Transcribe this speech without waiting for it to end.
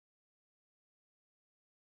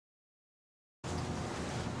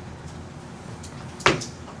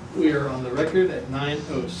We are on the record at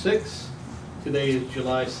 9:06. Today is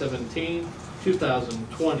July 17,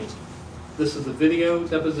 2020. This is a video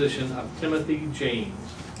deposition of Timothy James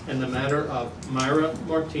in the matter of Mayra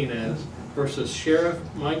Martinez versus Sheriff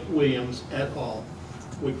Mike Williams et al.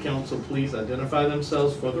 Would counsel please identify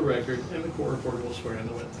themselves for the record, and the court reporter will swear in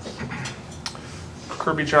the witness.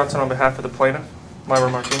 Kirby Johnson on behalf of the plaintiff,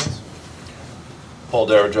 Mayra Martinez. Paul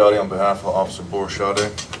Darajati on behalf of Officer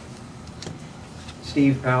Borisade.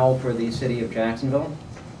 Steve Powell for the City of Jacksonville.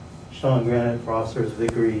 Sean Granite for Officers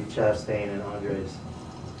Vickery, Chastain, and Andres.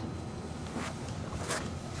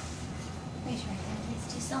 Raise your right hand, please.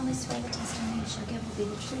 Do you solemnly swear the testimony you shall give will be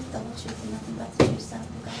the truth, the whole truth, and nothing but the truth, so help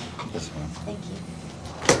you God? Yes, ma'am. Thank you.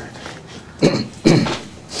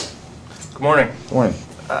 Good morning. Good morning.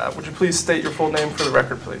 Would you please state your full name for the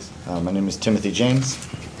record, please? My name is Timothy James.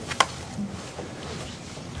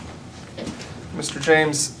 Mr.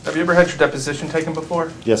 James, have you ever had your deposition taken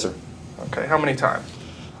before? Yes, sir. Okay, how many times?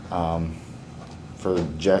 For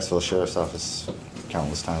Jacksonville Sheriff's Office,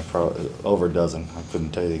 countless times, probably over a dozen. I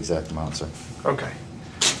couldn't tell you the exact amount, sir. Okay.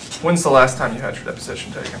 When's the last time you had your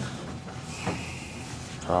deposition taken?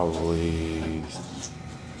 Probably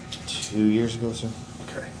 2 years ago, sir.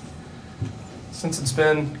 Okay. Since it's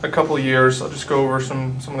been a couple of years, I'll just go over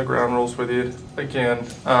some of the ground rules with you again.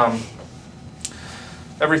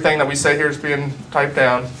 Everything that we say here is being typed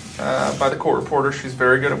down by the court reporter. She's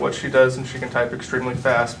very good at what she does, and she can type extremely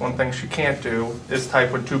fast. One thing she can't do is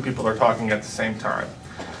type when two people are talking at the same time.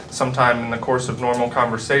 Sometime in the course of normal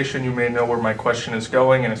conversation, you may know where my question is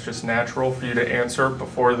going, and it's just natural for you to answer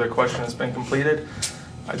before the question has been completed.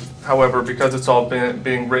 However, because it's all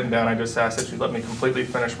being written down, I just ask that you let me completely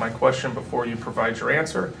finish my question before you provide your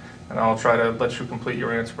answer, and I'll try to let you complete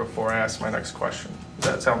your answer before I ask my next question.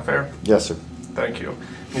 Does that sound fair? Yes, sir. Thank you.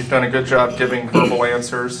 You've done a good job giving verbal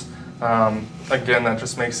answers. Again, that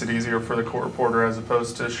just makes it easier for the court reporter as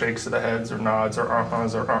opposed to shakes of the heads or nods or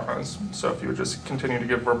uh-huhs or uh-huhs. So if you would just continue to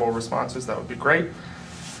give verbal responses, that would be great.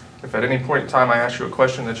 If at any point in time I ask you a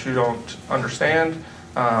question that you don't understand,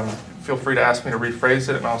 feel free to ask me to rephrase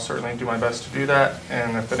it, and I'll certainly do my best to do that.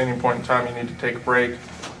 And if at any point in time you need to take a break,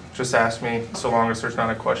 just ask me. So long as there's not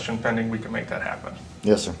a question pending, we can make that happen.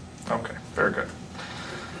 Yes, sir. Okay, very good.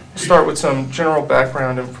 Start with some general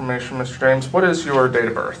background information, Mr. James. What is your date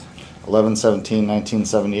of birth?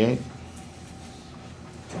 11/17/1978.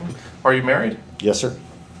 Are you married? Yes, sir.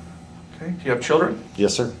 Okay. Do you have children?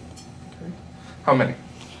 Yes, sir. Okay. How many?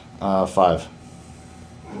 5.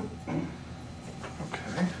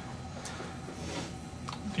 Okay.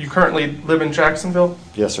 Do you currently live in Jacksonville?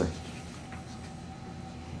 Yes, sir.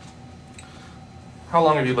 How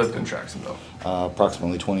long have you lived in Jacksonville?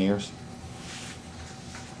 Approximately 20 years.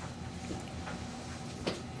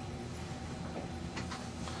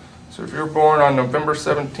 So if you were born on November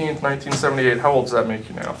 17th, 1978, how old does that make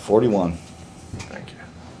you now? 41. Thank you.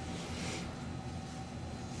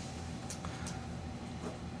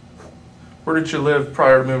 Where did you live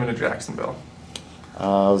prior to moving to Jacksonville?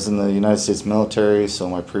 I was in the United States military, so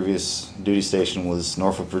my previous duty station was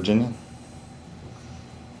Norfolk, Virginia.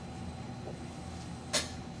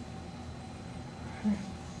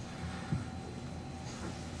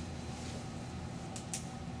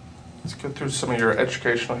 Let's get through some of your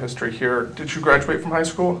educational history here. Did you graduate from high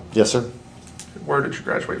school? Yes, sir. Where did you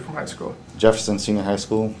graduate from high school? Jefferson Senior High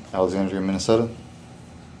School, Alexandria, Minnesota.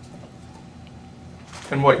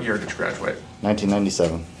 And what year did you graduate?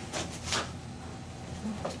 1997.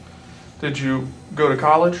 Did you go to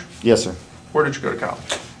college? Yes, sir. Where did you go to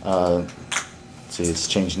college? Let's see, it's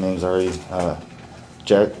changed names already.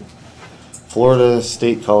 Florida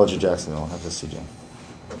State College of Jacksonville, FSCJ.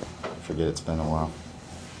 Forget, it's been a while.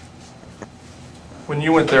 When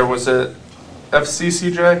you went there, was it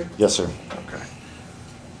FCCJ? Yes, sir. Okay.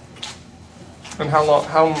 And how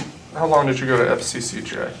long did you go to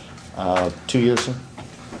FCCJ? 2 years, sir.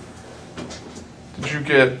 Did you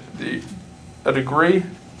get a degree?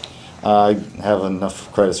 I have enough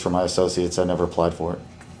credits for my associates. I never applied for it.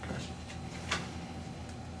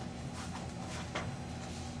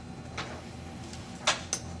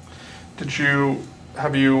 Okay.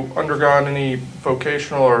 Have you undergone any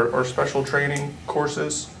vocational or special training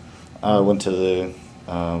courses? I went to the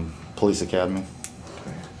police academy.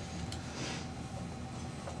 Okay.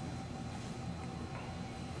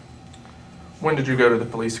 When did you go to the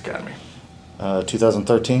police academy?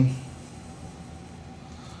 2013.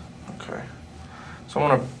 Okay. So I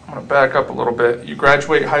want to back up a little bit. You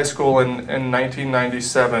graduate high school in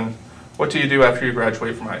 1997. What do you do after you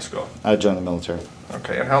graduate from high school? I joined the military.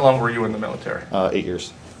 Okay, and how long were you in the military? 8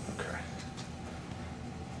 years. Okay.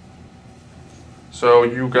 So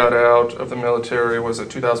you got out of the military, was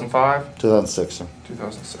it 2005? 2006, sir.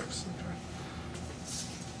 2006. Okay.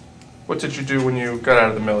 What did you do when you got out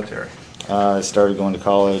of the military? I started going to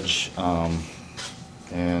college,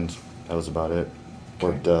 and that was about it.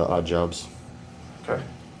 Worked odd jobs. Okay.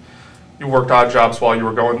 You worked odd jobs while you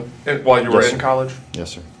were Yes, in sir. college?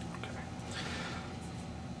 Yes, sir.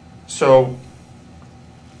 So,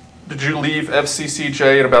 did you leave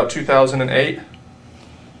FCCJ in about 2008?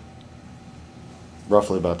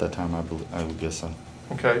 Roughly about that time, I would guess so.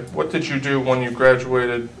 Okay. What did you do when you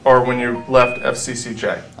graduated, or when you left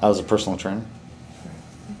FCCJ? I was a personal trainer,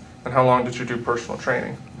 And how long did you do personal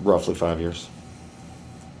training? roughly 5 years.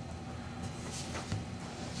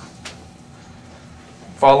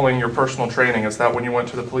 Following your personal training, is that when you went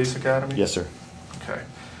to the police academy? Yes, sir. Okay.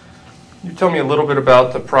 You tell me a little bit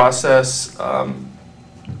about the process.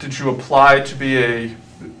 Did you apply to be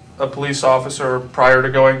a police officer prior to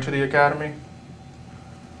going to the academy?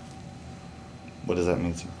 What does that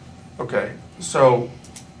mean, sir? Okay. So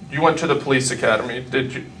you went to the police academy.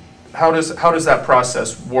 How does that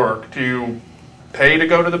process work? Do you pay to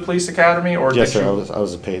go to the police academy, or Yes, did sir. you, I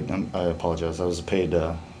was a paid. I apologize. I was a paid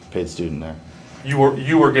student there.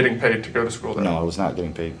 you were getting paid to go to school there? No, I was not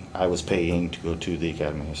getting paid. I was paying to go to the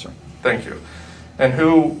academy, yes, sir. Thank you. And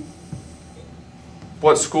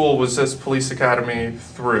what school was this police academy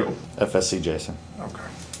through? FSCJ, sir. Okay.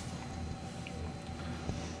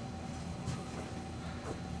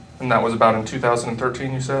 And that was about in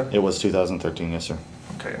 2013, you said? It was 2013, yes, sir.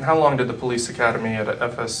 Okay. And how long did the police academy at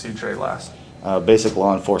FSCJ last? Basic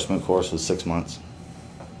law enforcement course was 6 months.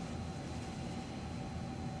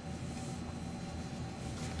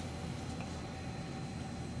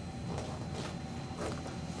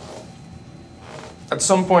 At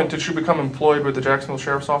some point, did you become employed with the Jacksonville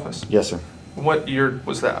Sheriff's Office? Yes, sir. What year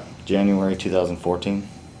was that? January 2014.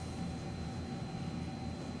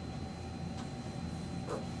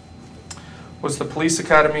 Was the police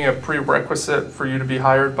academy a prerequisite for you to be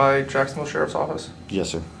hired by Jacksonville Sheriff's Office?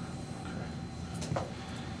 Yes, sir.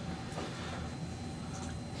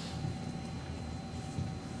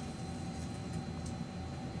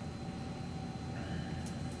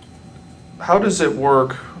 How does it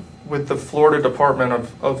work with the Florida Department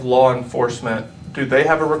of Law Enforcement? Do they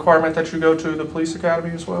have a requirement that you go to the police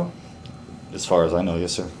academy as well? As far as I know,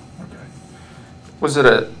 yes, sir. Okay. Was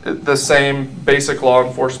it the same basic law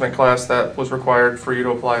enforcement class that was required for you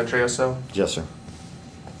to apply at JSO? Yes, sir.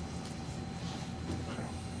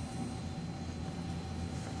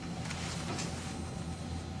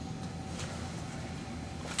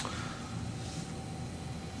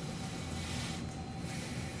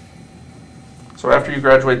 So after you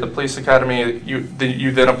graduate the police academy, you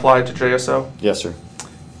then applied to JSO? Yes, sir.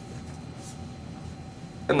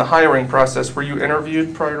 In the hiring process, were you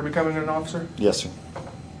interviewed prior to becoming an officer? Yes, sir.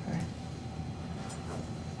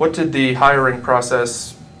 What did the hiring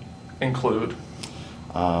process include?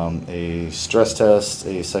 A stress test,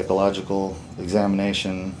 a psychological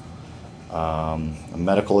examination, a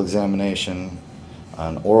medical examination,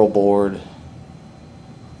 an oral board.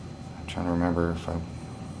 I'm trying to remember if I'm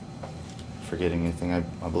forgetting anything. I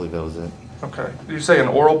believe that was it. Okay. Did you say an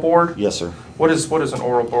oral board? Yes, sir. What is an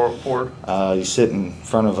oral board? You sit in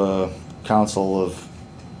front of a council of,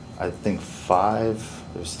 I think, 5.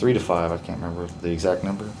 There's 3 to 5. I can't remember the exact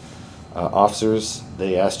number. Officers.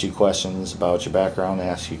 They ask you questions about your background. They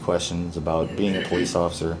ask you questions about being a police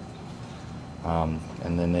officer. And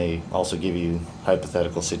then they also give you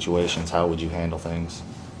hypothetical situations. How would you handle things?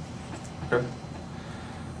 Okay.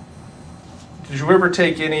 Did you ever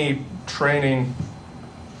take any training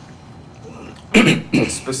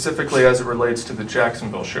specifically as it relates to the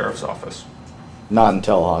Jacksonville Sheriff's Office? Not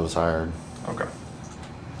until I was hired. Okay.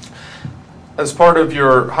 As part of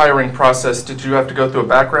your hiring process, did you have to go through a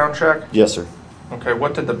background check? Yes, sir. Okay,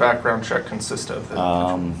 what did the background check consist of?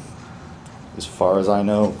 As far as I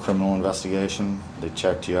know, criminal investigation. They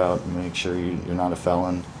checked you out and make sure you're not a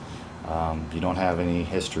felon. You don't have any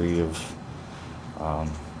history of, I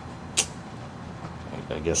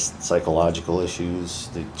guess, psychological issues.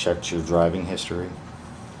 They checked your driving history.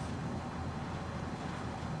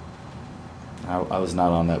 I was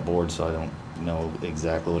not on that board, so I don't know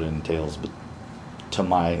exactly what it entails, but to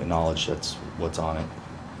my knowledge, that's what's on it.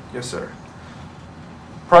 Yes, sir.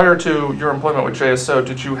 Prior to your employment with JSO,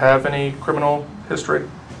 did you have any criminal history?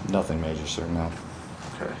 Nothing major, sir, no.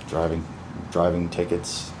 Okay. Driving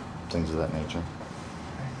tickets, things of that nature.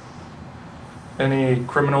 Any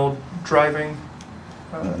criminal driving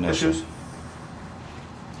No, issues?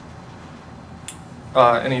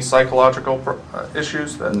 Any psychological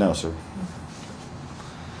issues? No, sir.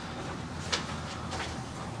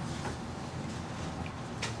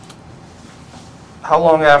 How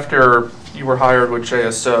long after you were hired with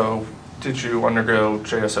JSO did you undergo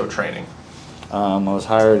JSO training? I was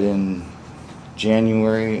hired in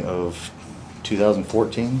January of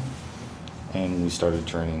 2014, and we started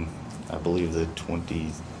training, I believe, the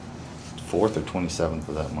 24th or 27th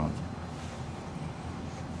of that month.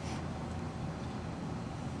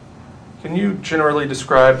 Can you generally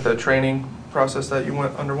describe the training process that you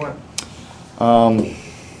underwent?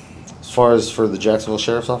 As far as for the Jacksonville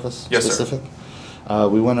Sheriff's Office, yes, specific,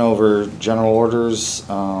 we went over general orders,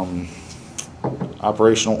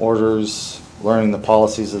 operational orders, learning the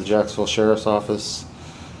policies of the Jacksonville Sheriff's Office,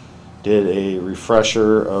 did a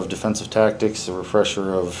refresher of defensive tactics, a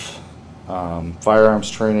refresher of firearms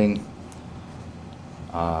training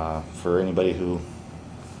for anybody who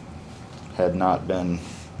had not been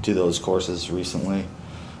to those courses recently,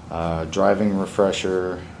 driving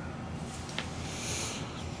refresher,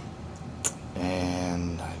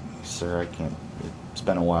 and sir, I can't, it's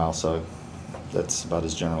been a while, so that's about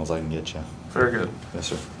as general as I can get you. Very good. Yes,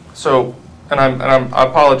 sir. So, I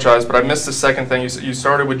apologize, but I missed the second thing. You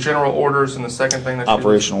started with general orders, and the second thing that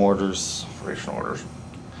Operational orders. Operational orders.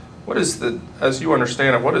 What is as you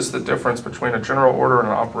understand it, what is the difference between a general order and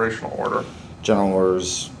an operational order? General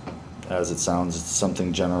orders, as it sounds, it's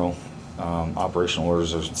something general. Operational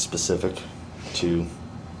orders are specific to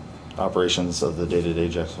operations of the day-to-day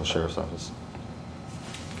Jacksonville Sheriff's Office.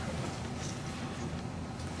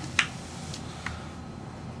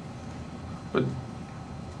 But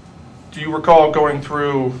do you recall going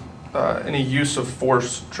through any use of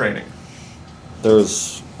force training?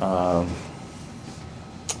 There's at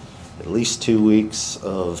least 2 weeks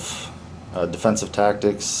of defensive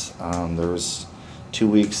tactics. There was 2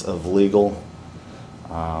 weeks of legal,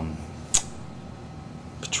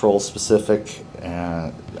 patrol specific,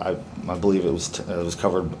 and I believe it was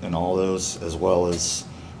covered in all those, as well as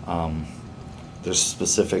there's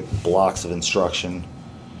specific blocks of instruction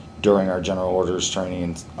during our general orders training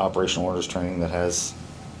and operational orders training that has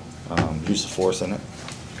use of force in it.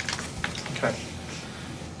 Okay.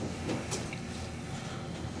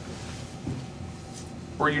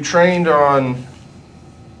 Were you trained on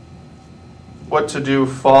what to do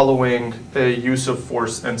following a use of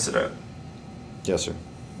force incident? Yes, sir.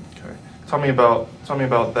 Okay. Tell me about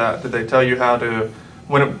that. Did they tell you how to,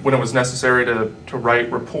 when it was necessary to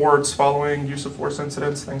write reports following use of force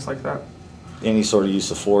incidents, things like that? Any sort of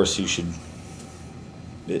use of force, you should,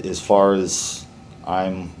 as far as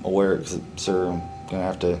I'm aware, sir, I'm gonna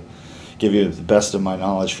have to give you the best of my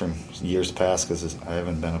knowledge from years past, because I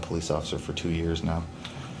haven't been a police officer for 2 years now.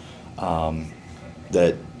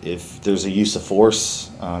 That if there's a use of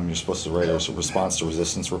force, you're supposed to write a response to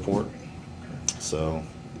resistance report. So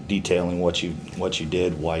detailing what you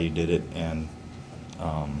did, why you did it, and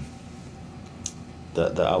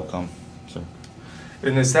the outcome. So.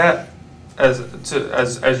 And is that,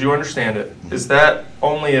 as you understand it, is that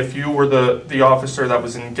only if you were the officer that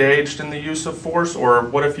was engaged in the use of force, or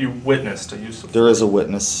what if you witnessed a use of force? There is a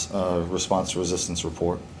witness response to resistance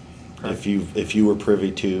report. Okay. If you were privy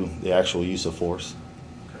to the actual use of force.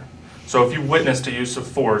 Okay. So if you witnessed a use of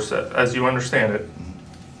force, as you understand it,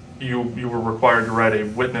 you were required to write a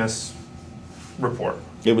witness report.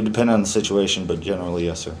 It would depend on the situation, but generally,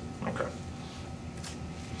 yes, sir. Okay.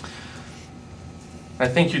 I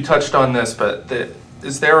think you touched on this, but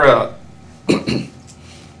is there a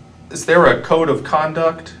code of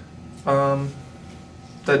conduct that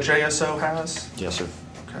JSO has? Yes, sir.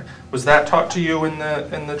 Okay. Was that taught to you in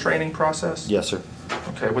the training process? Yes, sir.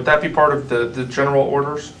 Okay. Would that be part of the general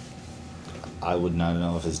orders? I would not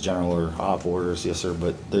know if it's general or op orders, yes, sir,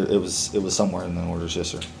 but it was somewhere in the orders, yes,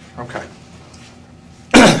 sir. Okay.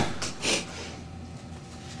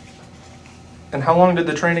 And how long did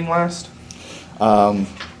the training last?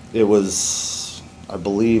 It was, I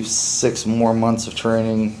believe, 6 more months of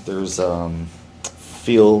training. There's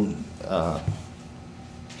field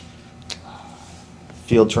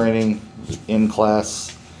training in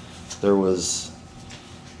class. There was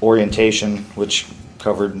orientation, which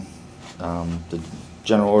covered the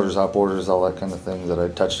general orders, op orders, all that kind of thing that I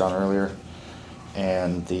touched on earlier,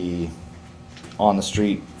 and the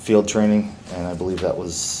on-the-street field training, and I believe that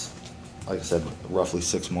was, like I said, roughly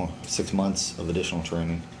 6 months of additional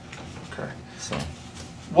training. Okay. So,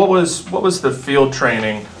 what was the field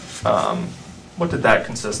training? What did that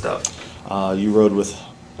consist of? you rode with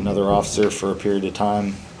another officer for a period of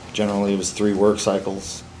time. Generally, it was 3 work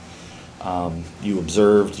cycles. You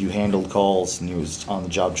observed, you handled calls, and you was on the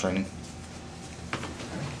job training.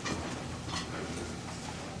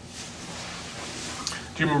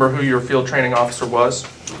 Do you remember who your field training officer was?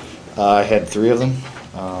 I had 3 of them.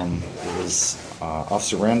 It was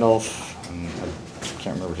Officer Randolph, and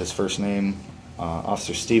can't remember his first name,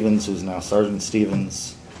 Officer Stevens, who's now Sergeant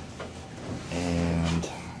Stevens, and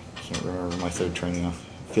I can't remember my third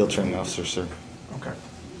field training officer, sir. Okay.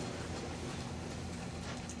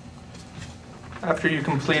 After you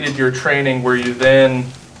completed your training, were you then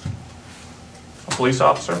a police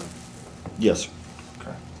officer? Yes, sir.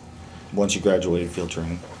 Okay. Once you graduated field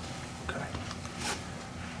training. Okay.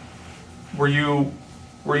 Were you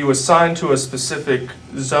assigned to a specific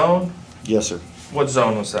zone? Yes, sir. What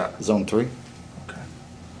zone was that? Zone 3. Okay.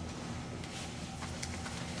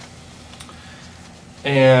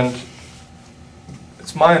 And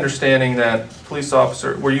it's my understanding that police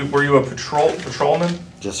officer, were you a patrolman?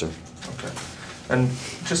 Yes, sir. Okay. And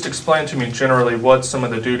just explain to me generally what some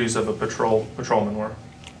of the duties of a patrolman were.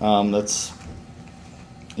 That's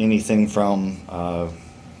anything from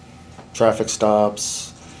traffic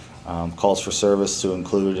stops, calls for service to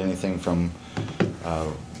include anything from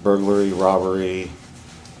burglary, robbery,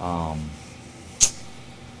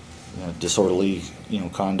 disorderly,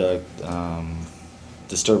 conduct,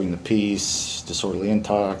 disturbing the peace, disorderly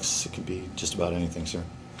intox. It could be just about anything, sir.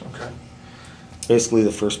 Okay. Basically,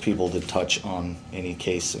 the first people to touch on any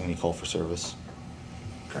case, any call for service.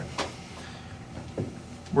 Okay.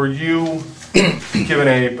 Were you given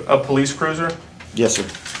a police cruiser? Yes, sir.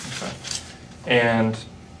 Okay. And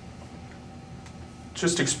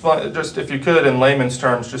just explain, just if you could, in layman's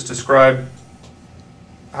terms, just describe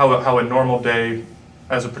how a normal day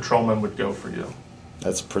as a patrolman would go for you.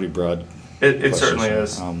 That's pretty broad. It question, certainly sir.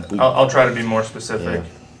 is. I'll I'll try to be more specific.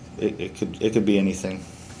 Yeah. It could be anything.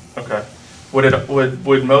 Okay.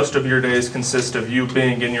 Would most of your days consist of you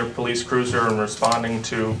being in your police cruiser and responding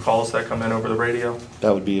to calls that come in over the radio?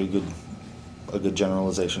 That would be a good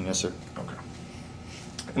generalization, yes, sir. Okay.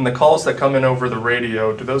 And the calls that come in over the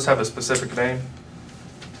radio, do those have a specific name?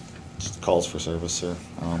 Just calls for service, sir.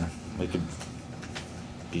 It could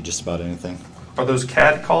be just about anything. Are those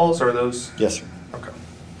CAD calls or are those? Yes, sir. Okay.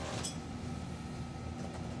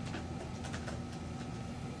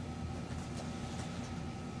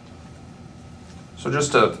 So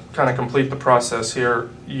just to kind of complete the process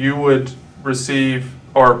here, you would receive,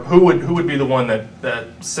 or who would be the one that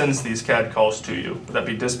sends these CAD calls to you? Would that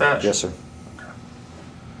be dispatch? Yes, sir.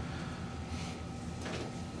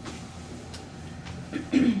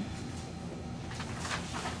 Okay.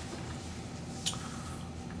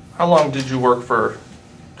 How long did you work for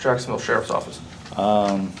Jacksonville Sheriff's Office?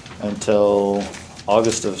 Until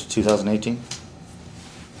August of 2018.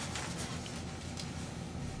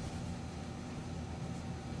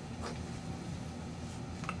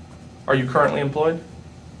 Are you currently employed?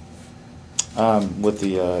 With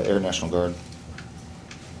the Air National Guard.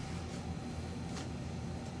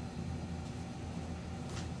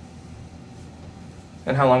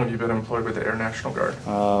 And how long have you been employed with the Air National Guard?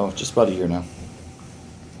 Just about a year now.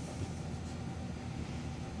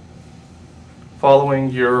 Following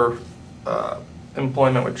your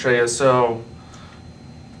employment with JSO,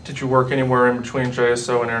 did you work anywhere in between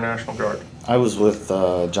JSO and Air National Guard? I was with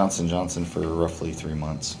Johnson & Johnson for roughly 3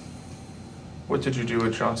 months. What did you do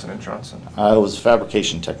with Johnson & Johnson? I was a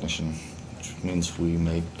fabrication technician, which means we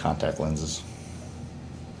made contact lenses.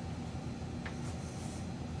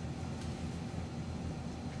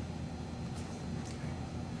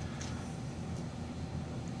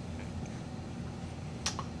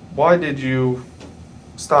 Why did you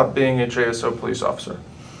stop being a JSO police officer?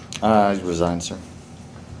 I resigned, sir.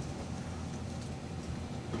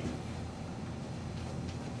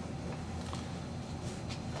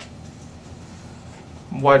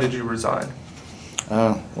 Why did you resign?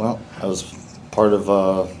 Well, I was part of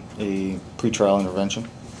a pretrial intervention.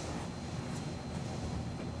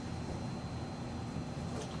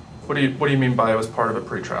 What do you mean by it was part of a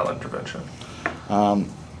pretrial intervention?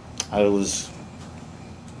 I was,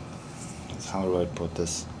 how do I put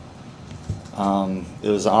this? It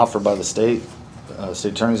was an offer by the state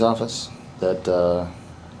attorney's office that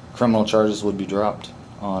criminal charges would be dropped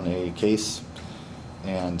on a case,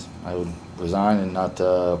 and I would resign and not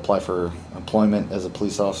apply for employment as a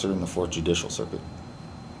police officer in the 4th Judicial Circuit.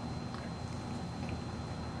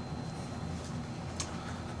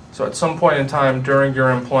 So at some point in time during your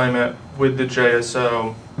employment with the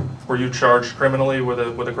JSO, were you charged criminally with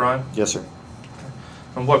a crime? Yes, sir.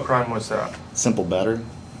 And what crime was that? Simple battery.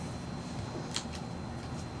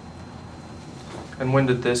 And when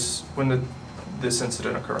did this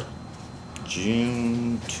incident occur?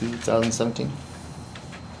 June 2017.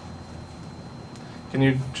 Can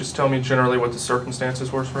you just tell me generally what the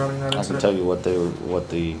circumstances were surrounding that I can incident? tell you what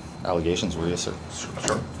the allegations were. Yes, sir.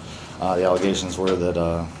 Sure. The allegations were that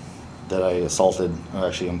I assaulted, or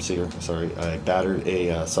actually, I battered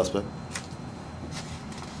a suspect.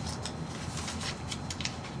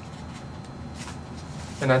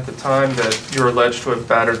 And at the time that you're alleged to have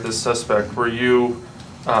battered this suspect, were you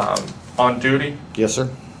on duty? Yes, sir.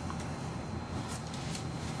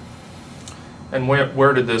 And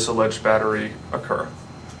where did this alleged battery occur?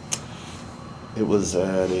 It was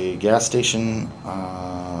at a gas station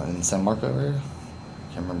in San Marco area.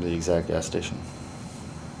 Can't remember the exact gas station.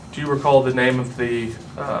 Do you recall the name of the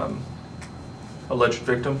alleged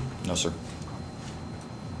victim? No, sir.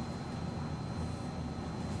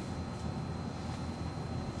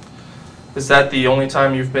 Is that the only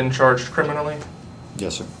time you've been charged criminally?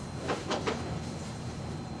 Yes, sir.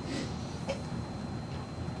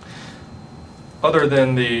 Other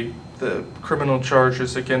than the criminal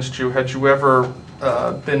charges against you, had you ever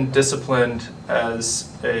been disciplined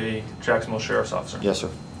as a Jacksonville Sheriff's Officer? Yes, sir.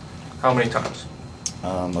 How many times?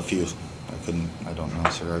 A few. I don't know,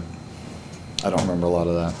 sir. I don't remember a lot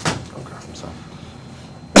of that. Okay. So.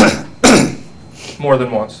 More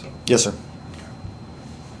than once? Yes, sir.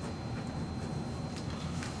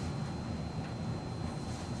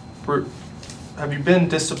 Have you been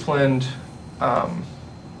disciplined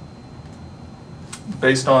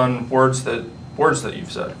based on words that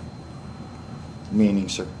you've said? Meaning,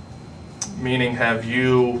 sir? Meaning, have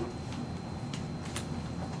you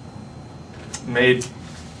made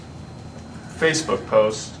Facebook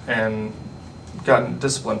posts and gotten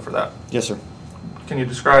disciplined for that? Yes, sir. Can you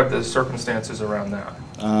describe the circumstances around that?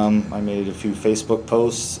 I made a few Facebook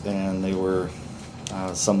posts, and they were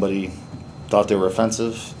somebody thought they were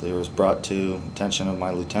offensive. They was brought to attention of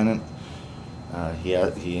my lieutenant. He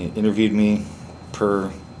interviewed me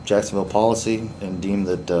per Jacksonville policy and deemed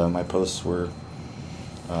that my posts were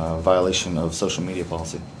a violation of social media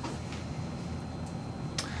policy.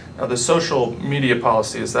 Now, the social media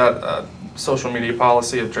policy, is that a social media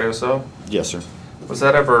policy of JSO? Yes, sir. Was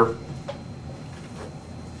that ever,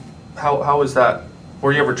 how was that,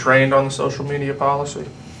 were you ever trained on the social media policy?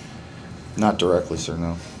 Not directly, sir,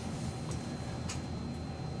 no.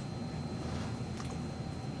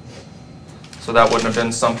 So that wouldn't have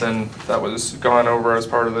been something that was gone over as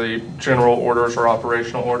part of the general orders or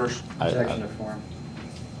operational orders? Objection to form.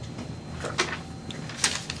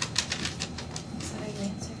 Is that your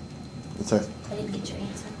answer? What's that? I didn't get your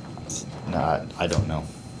answer. No, I don't know.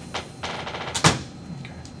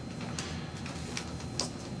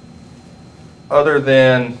 Other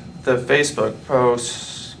than the Facebook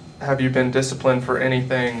posts, have you been disciplined for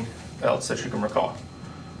anything else that you can recall?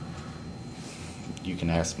 You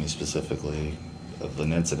can ask me specifically of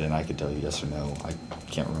an incident. I could tell you yes or no. I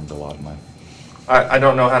can't remember a lot of my... I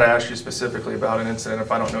don't know how to ask you specifically about an incident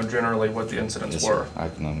if I don't know generally what the incidents Yes, were.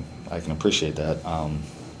 sir. I can appreciate that.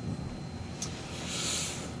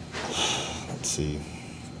 Let's see.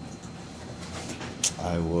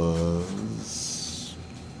 I was...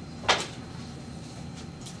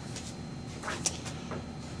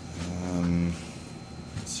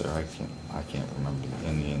 sir, I can't remember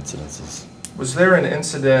any incidences. Was there an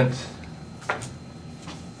incident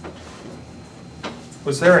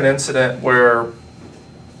where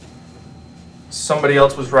somebody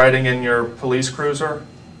else was riding in your police cruiser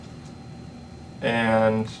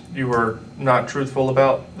and you were not truthful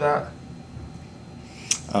about that?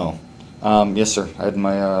 Oh, yes, sir. I had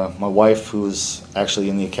my wife, who was actually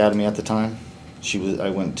in the academy at the time. I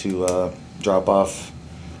went to drop off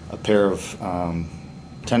a pair of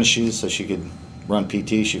tennis shoes so she could run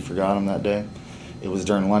PT. She forgot them that day. It was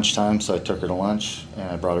during lunchtime, so I took her to lunch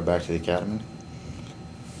and I brought her back to the academy.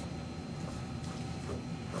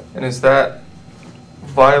 And is that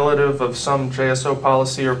violative of some JSO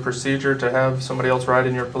policy or procedure to have somebody else ride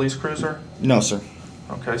in your police cruiser? No, sir.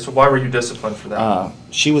 Okay, so why were you disciplined for that?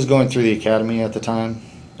 She was going through the academy at the time.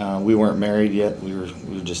 We weren't married yet. We were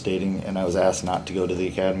just dating, and I was asked not to go to the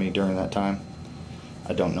academy during that time.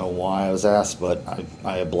 I don't know why I was asked, but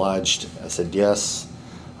I obliged. I said yes.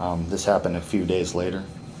 This happened a few days later.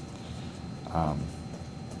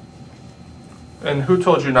 And who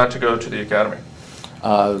told you not to go to the academy? It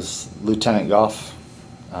was Lieutenant Goff.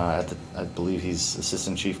 I believe he's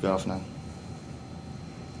Assistant Chief Goff now.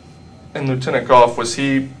 And Lieutenant Goff, was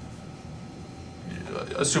he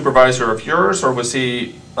a supervisor of yours, or was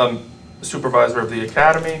he a supervisor of the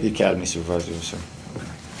academy? The academy supervisor, sir.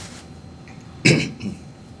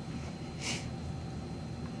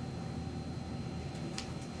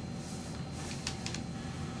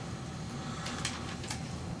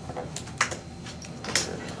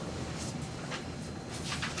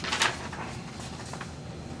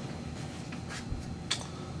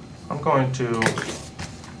 I'm going to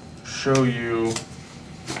show you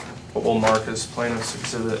what we'll mark as Plaintiff's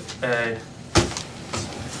Exhibit A.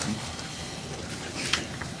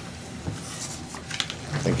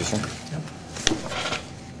 Thank you, sir.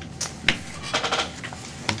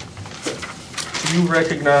 you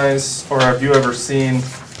recognize or have you ever seen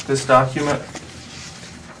this document?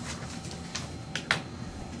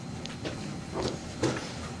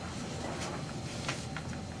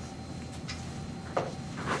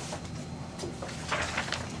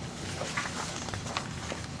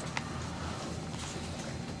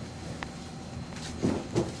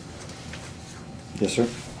 Yes, sir.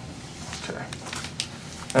 Okay.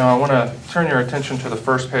 Now I want to turn your attention to the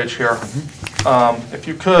first page here. If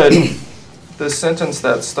you could, the sentence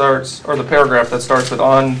that starts, or the paragraph that starts with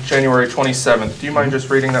 "on January 27th," do you mind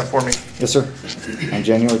just reading that for me? Yes, sir. On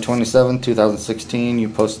January 27, 2016, you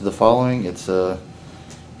posted the following. It's a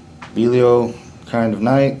Belio kind of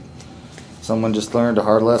night. Someone just learned a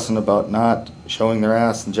hard lesson about not showing their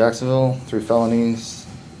ass in Jacksonville. 3 felonies,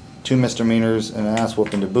 2 misdemeanors, and an ass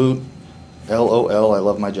whooping to boot. LOL, I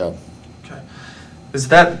love my job. Okay. Is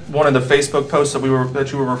that one of the Facebook posts that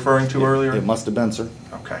you were referring to earlier? It must have been, sir.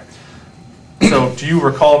 Okay. So, do you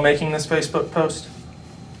recall making this Facebook post?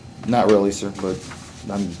 Not really, sir, but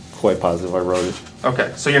I'm quite positive I wrote it.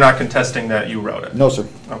 Okay, so you're not contesting that you wrote it? No, sir.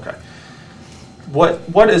 Okay.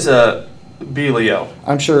 What is a Belio?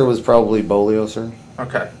 I'm sure it was probably Bolio, sir.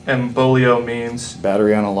 Okay, and Bolio means?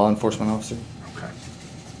 Battery on a law enforcement officer. Okay.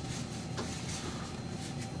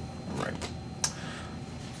 All right.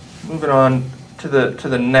 Moving on to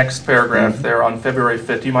the next paragraph there on February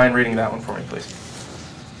 5th. Do you mind reading that one for me, please?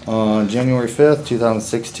 On January 5th,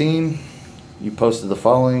 2016, you posted the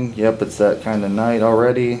following. Yep, it's that kind of night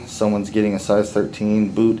already. Someone's getting a size 13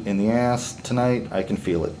 boot in the ass tonight. I can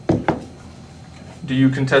feel it. Do you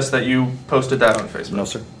contest that you posted that on Facebook? No,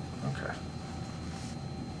 sir. Okay.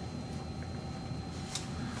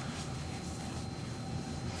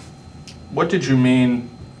 What did you mean?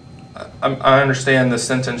 I understand the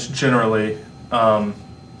sentence generally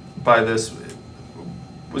by this.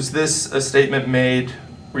 Was this a statement made?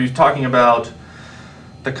 Were you talking about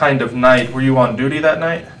the kind of night? Were you on duty that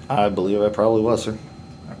night? I believe I probably was, sir.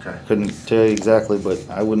 Okay. Couldn't tell you exactly, but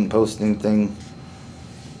I wouldn't post anything,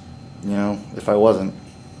 you know, if I wasn't.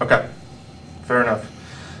 Okay. Fair enough.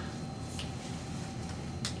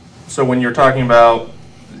 So when you're talking about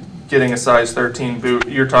getting a size 13 boot,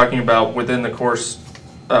 you're talking about within the course,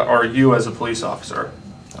 or you as a police officer?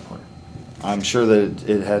 I'm sure that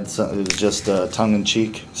it had some, it was just tongue in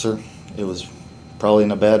cheek, sir. It was probably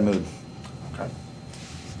in a bad mood. Okay.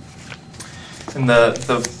 And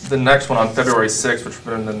the next one on February 6th, which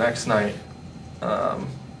would have been the next night,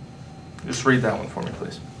 just read that one for me,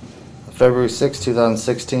 please. February 6,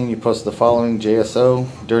 2016, you posted the following. JSO,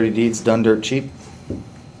 dirty deeds done dirt cheap.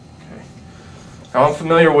 Okay. Now I'm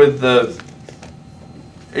familiar with the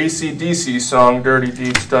AC/DC song "Dirty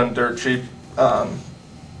Deeds Done Dirt Cheap."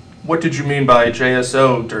 What did you mean by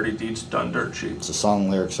JSO, "Dirty Deeds Done Dirt Cheap"? It's a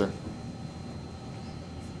song lyric, sir.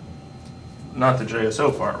 Not the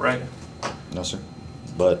JSO part, right? No, sir.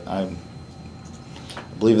 But I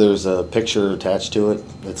believe there's a picture attached to it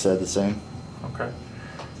that said the same. Okay.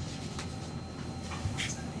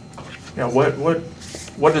 Yeah.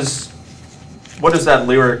 What does that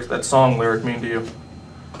lyric, that song lyric, mean to you?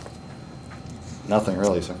 Nothing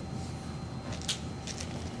really, sir.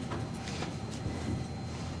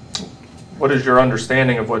 What is your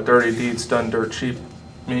understanding of what "Dirty Deeds Done Dirt Cheap"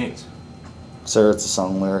 means? Sir, it's a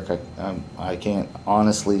song lyric. I can't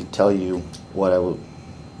honestly tell you what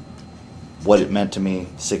it meant to me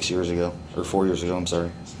 6 years ago, or 4 years ago, I'm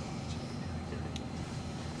sorry.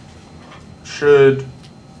 Should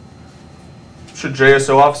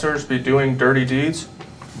JSO officers be doing dirty deeds?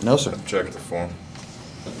 No, sir. Check the form.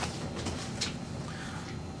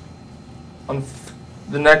 On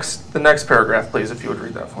the next paragraph, please, if you would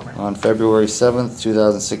read that for me. On February 7th,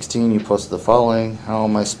 2016, you posted the following. How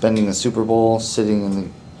am I spending the Super Bowl sitting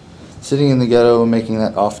in the ghetto and making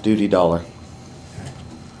that off-duty dollar?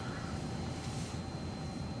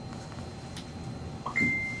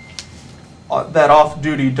 That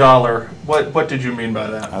off-duty dollar, what did you mean by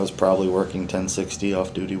that? I was probably working 1060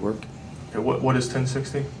 off-duty work. Okay, what is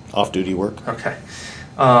 1060? Off-duty work. Okay.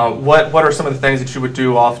 What are some of the things that you would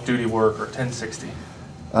do off-duty work or 1060?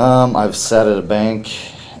 I've sat at a bank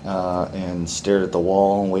and stared at the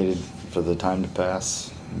wall and waited for the time to pass,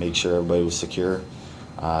 make sure everybody was secure.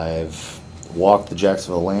 I've walked the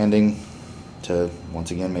Jacksonville landing to,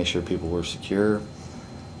 once again, make sure people were secure.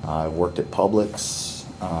 I've worked at Publix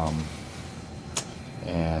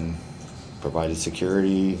and provided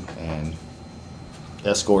security and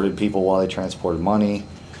escorted people while they transported money.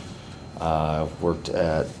 I've worked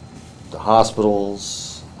at the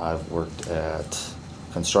hospitals. I've worked at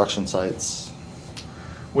construction sites.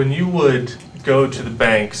 When you would go to the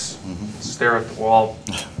banks, stare at the wall,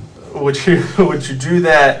 would you do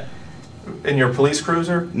that In your police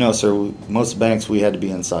cruiser? No, sir. Most banks we had to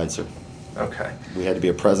be inside, sir. Okay. We had to be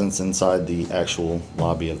a presence inside the actual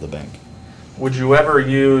lobby of the bank. Would you ever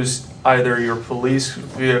use either your police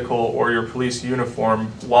vehicle or your police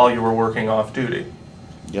uniform while you were working off duty?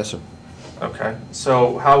 Yes, sir. Okay.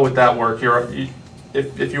 So how would that work?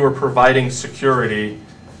 If you were providing security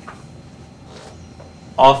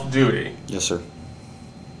off duty, Yes, sir.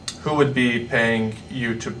 who would be paying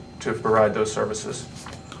you to provide those services?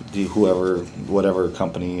 Whatever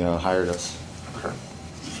company hired us. Okay.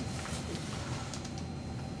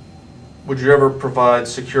 Would you ever provide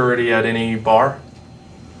security at any bar?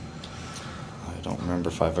 I don't remember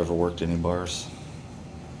if I've ever worked any bars.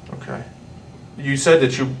 Okay. You said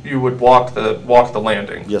that you would walk the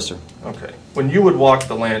landing. Yes, sir. Okay. When you would walk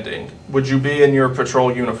the landing, would you be in your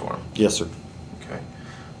patrol uniform? Yes, sir. Okay.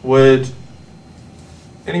 Would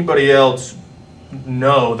anybody else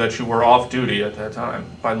know that you were off duty at that time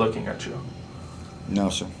by looking at you? No,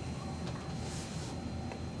 sir.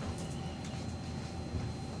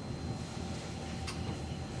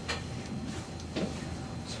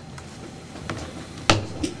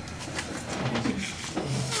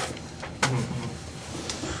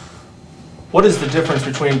 What is the difference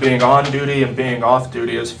between being on duty and being off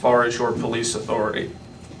duty as far as your police authority?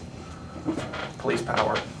 Police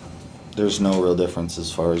power? There's no real difference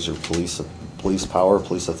as far as your police power,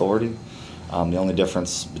 police authority. The only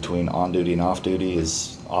difference between on duty and off duty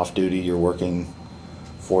is off duty you're working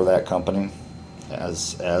for that company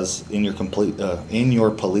as in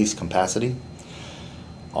your police capacity.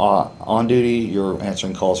 On duty you're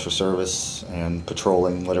answering calls for service and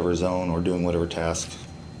patrolling whatever zone or doing whatever task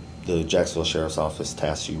the Jacksonville Sheriff's Office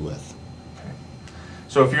tasks you with. Okay.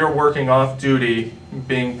 So if you're working off duty,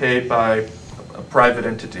 being paid by a private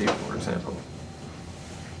entity, for example,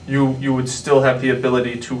 you would still have the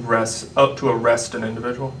ability to arrest an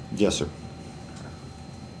individual? Yes, sir.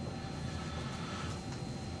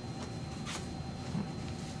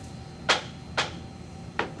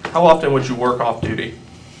 How often would you work off duty?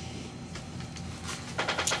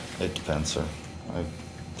 It depends, sir. I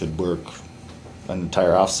could work an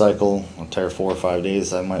entire off cycle, entire 4 or 5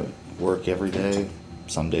 days. I might work every day.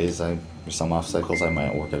 Some days, some off cycles, I might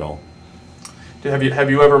not work at all. Have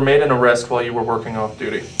you ever made an arrest while you were working off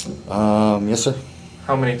duty? Yes, sir.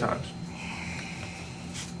 How many times?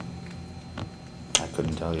 I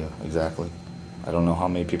couldn't tell you exactly. I don't know how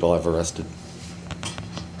many people I've arrested.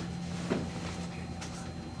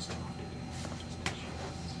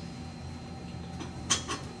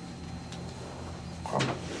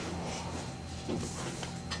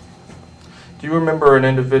 Do you remember an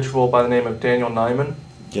individual by the name of Daniel Nyman?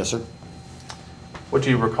 Yes, sir. What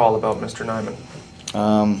do you recall about Mr. Nyman?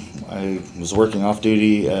 I was working off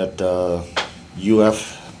duty at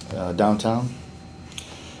UF downtown.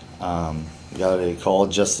 Got a call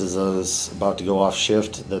just as I was about to go off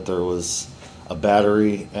shift that there was a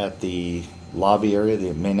battery at the lobby area,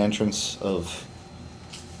 the main entrance of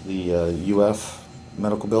the UF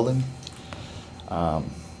medical building.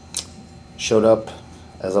 Showed up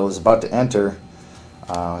as I was about to enter.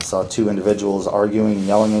 I saw two individuals arguing,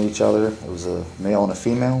 yelling at each other. It was a male and a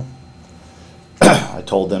female. I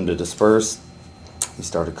told them to disperse. He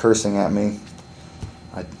started cursing at me.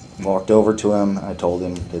 I walked over to him. I told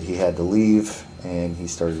him that he had to leave, and he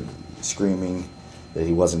started screaming that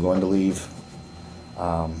he wasn't going to leave.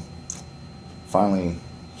 Finally,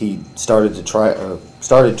 he started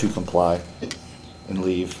to comply and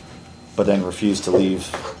leave, but then refused to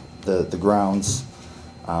leave the grounds.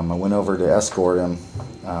 I went over to escort him.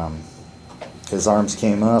 His arms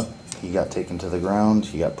came up. He got taken to the ground.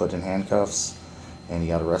 He got put in handcuffs, and he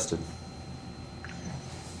got arrested.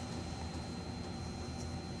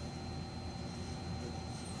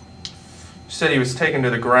 You said he was taken to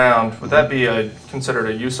the ground. Would that be considered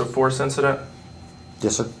a use of force incident?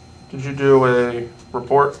 Yes, sir. Did you do a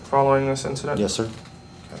report following this incident? Yes, sir.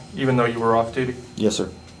 Okay. Even though you were off duty? Yes, sir.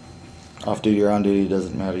 Off duty or on duty,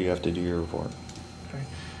 doesn't matter. You have to do your report. Okay.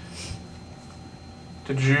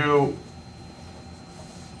 Did you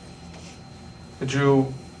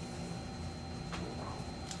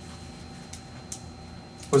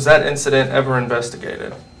was that incident ever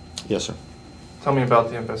investigated? Yes, sir. Tell me about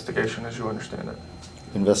the investigation as you understand it.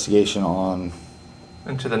 Investigation on.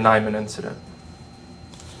 Into the Nyman incident.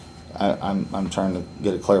 I'm trying to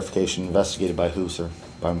get a clarification. Investigated by who, sir?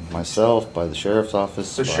 By myself? By the sheriff's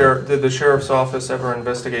office? Did the sheriff's office ever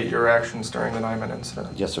investigate your actions during the Nyman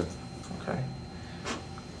incident? Yes, sir. Okay.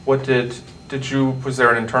 What was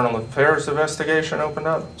there an internal affairs investigation opened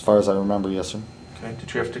up? As far as I remember, yes, sir. Okay.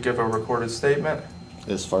 Did you have to give a recorded statement?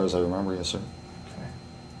 As far as I remember, yes, sir.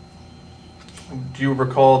 Okay. Do you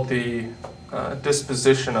recall the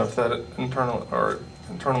disposition of that internal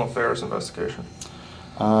affairs investigation?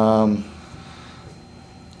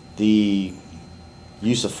 The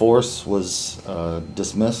use of force was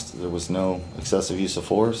dismissed. There was no excessive use of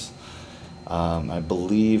force. I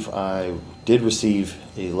believe I did receive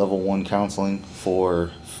a level 1 counseling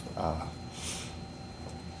for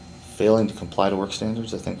failing to comply to work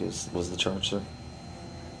standards, I think was the charge, sir.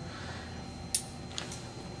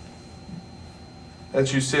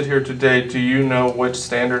 As you sit here today, do you know which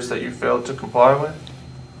standards that you failed to comply with?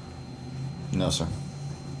 No, sir.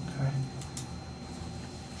 Okay.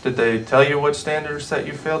 Did they tell you what standards that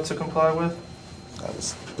you failed to comply with? That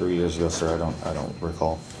was 3 years ago, sir. I don't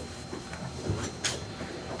recall.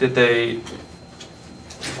 Did they,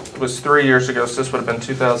 it was 3 years ago, so this would have been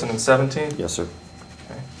 2017? Yes, sir.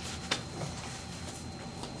 Okay.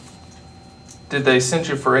 Did they send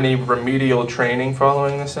you for any remedial training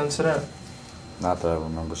following this incident? Not that I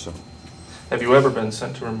remember, sir. Have you ever been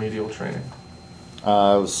sent to remedial training?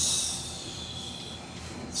 I was,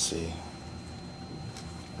 let's see.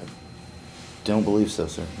 I don't believe so,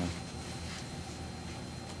 sir.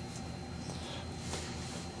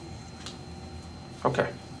 No. Okay.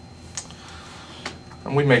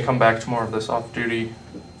 And we may come back to more of this off-duty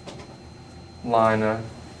line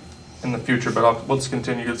in the future, but let's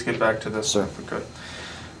continue. Let's get back to this. Sure. If we could.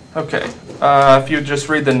 Okay. If you just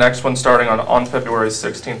read the next one starting on February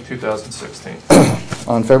 16th, 2016.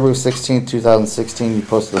 On February 16th, 2016, you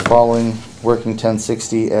posted the following: working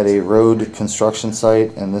 1060 at a road construction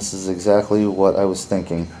site, and this is exactly what I was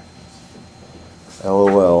thinking.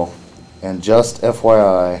 LOL. And just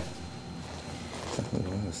FYI,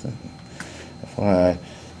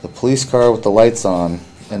 the police car with the lights on,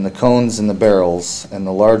 and the cones and the barrels, and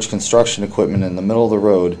the large construction equipment in the middle of the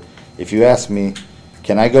road, if you ask me,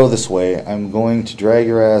 can I go this way, I'm going to drag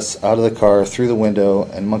your ass out of the car, through the window,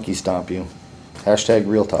 and monkey stomp you. Hashtag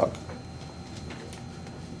real talk.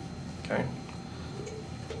 Okay.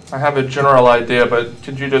 I have a general idea, but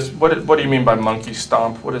could you just, what do you mean by monkey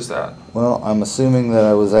stomp? What is that? Well, I'm assuming that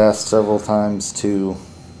I was asked several times to,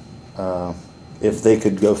 if they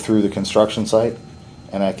could go through the construction site,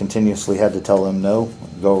 and I continuously had to tell them no,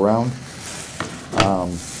 go around.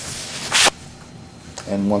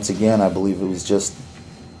 And once again, I believe it was just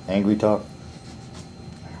angry talk.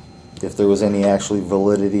 If there was any actually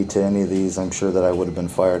validity to any of these, I'm sure that I would have been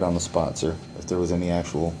fired on the spot, sir, if there was any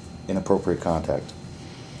actual inappropriate contact.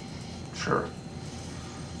 Sure.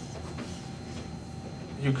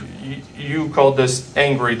 You called this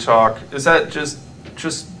angry talk. Is that just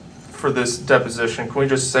for this deposition? Can we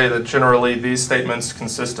just say that generally these statements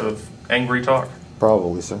consist of angry talk?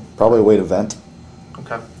 Probably, sir. Probably a way to vent.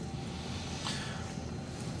 Okay.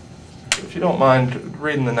 If you don't mind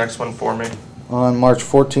reading the next one for me. On March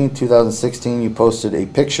 14, 2016, you posted a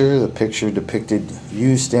picture. The picture depicted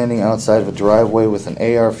you standing outside of a driveway with an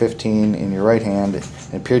AR-15 in your right hand. It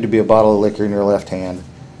appeared to be a bottle of liquor in your left hand,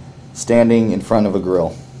 standing in front of a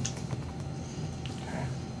grill.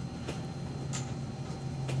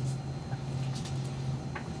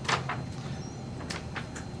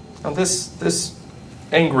 Now this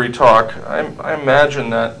angry talk, I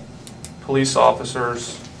imagine that police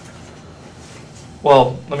officers,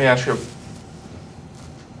 well, let me ask you,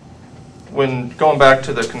 when going back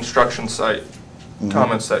to the construction site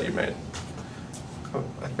comments that you made,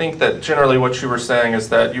 I think that generally what you were saying is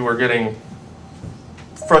that you were getting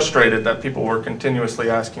frustrated that people were continuously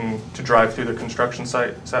asking to drive through the construction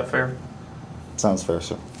site. Is that fair? Sounds fair,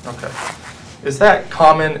 sir. Okay. Is that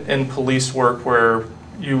common in police work where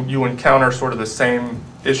you encounter sort of the same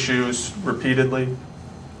issues repeatedly?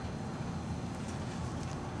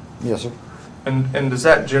 Yes, sir. And does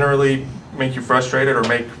that generally make you frustrated or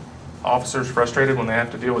make officers frustrated when they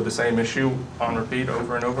have to deal with the same issue on repeat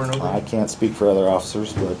over and over and over? I can't speak for other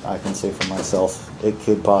officers, but I can say for myself, it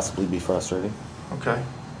could possibly be frustrating. Okay.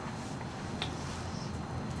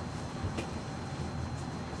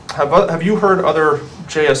 Have you heard other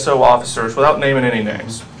JSO officers, without naming any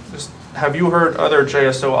names, have you heard other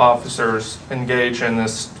JSO officers engage in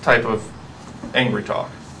this type of angry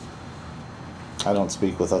talk? I don't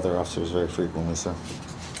speak with other officers very frequently, sir.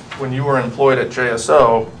 When you were employed at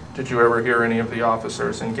JSO, did you ever hear any of the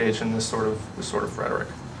officers engage in this sort of rhetoric,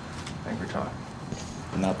 angry talk?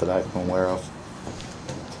 Not that I'm aware of.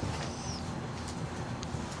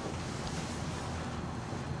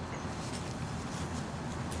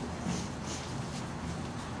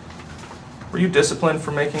 Were you disciplined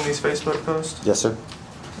for making these Facebook posts? Yes, sir.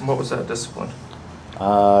 And what was that discipline?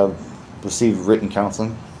 Received written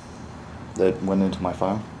counseling that went into my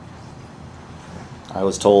file. I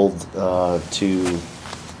was told to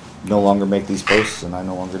no longer make these posts, and I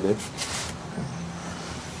no longer did.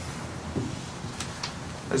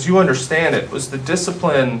 As you understand it, was the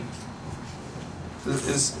discipline,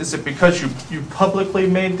 is it because you publicly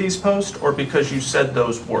made these posts or because you said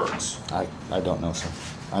those words? I don't know, sir.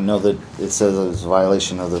 I know that it says it was a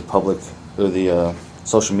violation of the public, or the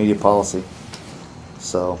social media policy.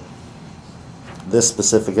 So this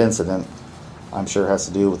specific incident, I'm sure has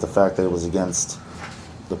to do with the fact that it was against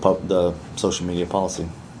the social media policy.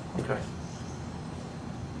 Okay.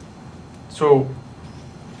 So,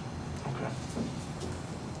 okay.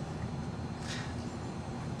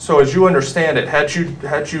 So as you understand it, had you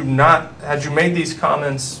made these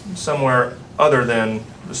comments somewhere other than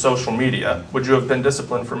the social media, would you have been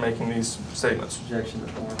disciplined for making these statements? Objection to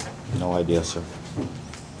form. No idea, sir.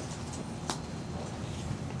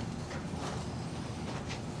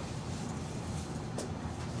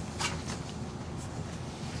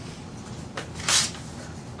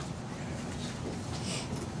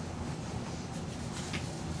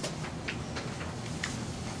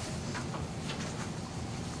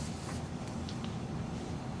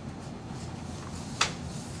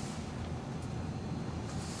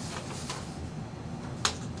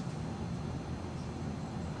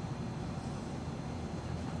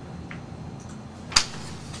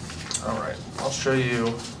 All right, I'll show you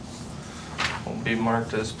what will be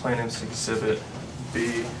marked as plaintiff's exhibit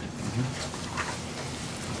B.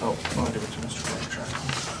 Oh, I'll give it to Mr. Bartrack.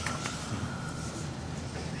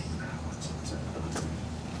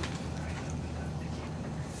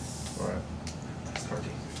 All right.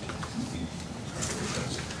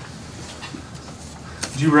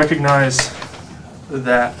 Do you recognize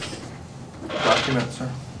that document, sir?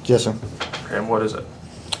 Yes, sir. Okay, and what is it?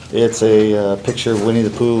 It's a picture of Winnie the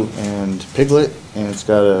Pooh and Piglet, and it's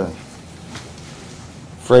got a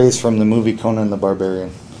phrase from the movie Conan the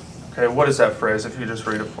Barbarian. Okay, what is that phrase, if you just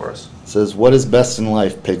read it for us? It says, "What is best in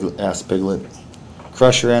life?" Piglet asked Piglet.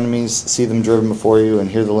 "Crush your enemies, see them driven before you,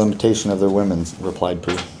 and hear the lamentation of their women," replied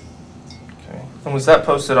Pooh. Okay, and was that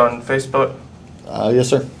posted on Facebook? Yes,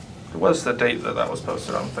 sir. What is the date that was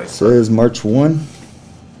posted on It Facebook? says March 1.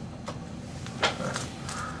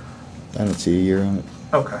 I don't see a year on it.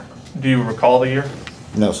 Okay. Do you recall the year?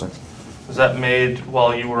 No, sir. Was that made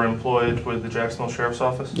while you were employed with the Jacksonville Sheriff's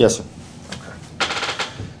Office? Yes, sir.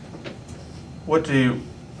 Okay.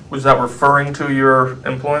 Was that referring to your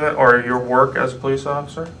employment or your work as a police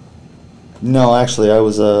officer? No, actually, I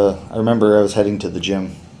remember I was heading to the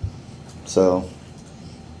gym, so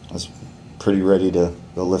I was pretty ready to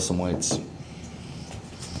go lift some weights.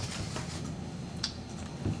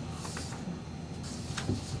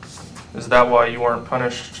 Is that why you weren't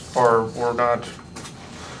punished or were not?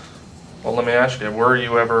 Well, let me ask you, were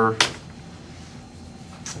you ever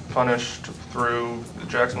punished through the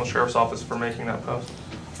Jacksonville Sheriff's Office for making that post?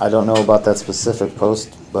 I don't know about that specific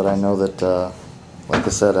post, but I know that, like I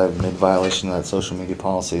said, I've made violation of that social media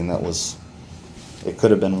policy, and it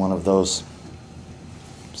could have been one of those.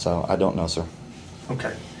 So I don't know, sir.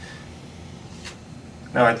 Okay.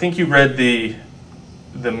 Now, I think you read the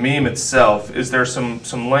meme itself. Is there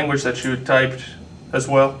some language that you had typed as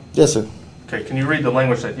well? Yes, sir. Okay, can you read the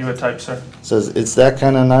language that you had typed, sir? It says, "It's that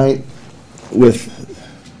kind of night with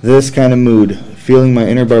this kind of mood. Feeling my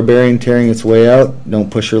inner barbarian tearing its way out. Don't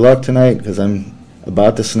push your luck tonight, because I'm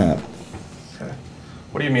about to snap." Okay.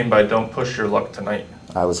 What do you mean by don't push your luck tonight?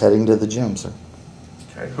 I was heading to the gym, sir.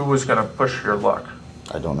 Okay, who was going to push your luck?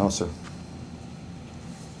 I don't know, sir.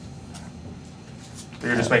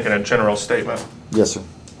 You're just making a general statement. Yes, sir.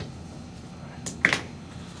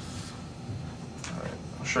 All right,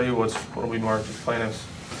 I'll show you what will be marked as plaintiff's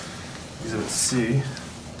exhibit C.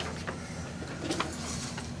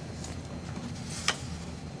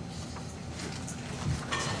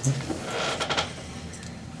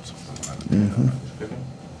 Mm-hmm.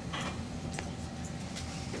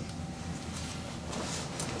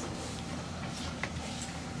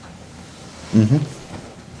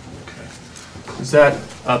 Mm-hmm. Is that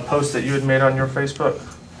a post that you had made on your Facebook?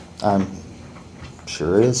 I'm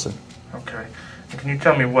sure it is, sir. Okay. And can you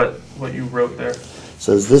tell me what you wrote there? It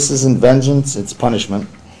says, "This isn't vengeance, it's punishment.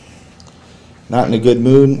 Not in a good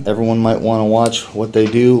mood. Everyone might want to watch what they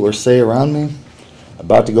do or say around me.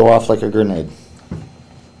 About to go off like a grenade."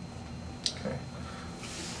 Okay.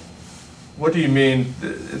 What do you mean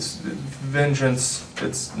it's vengeance,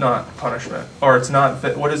 it's not punishment? Or it's not,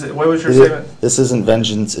 what is it? What was your statement? This isn't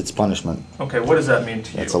vengeance, it's punishment. Okay, what does that mean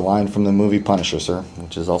to you? That's a line from the movie Punisher, sir,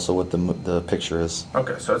 which is also what the picture is.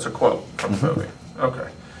 Okay, so it's a quote from the movie. Okay.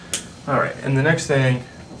 All right, and the next thing,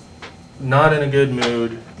 not in a good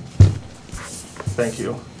mood. Thank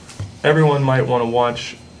you. Everyone might want to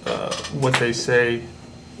watch what they say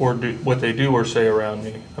or what they do or say around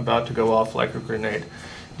me, about to go off like a grenade.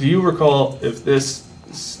 Do you recall if this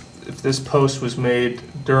post was made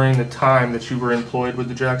during the time that you were employed with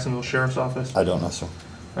the Jacksonville Sheriff's Office? I don't know, sir.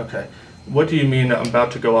 Okay. What do you mean I'm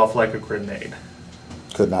about to go off like a grenade?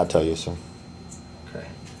 Could not tell you, sir. Okay.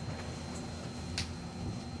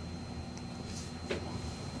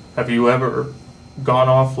 Have you ever gone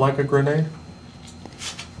off like a grenade?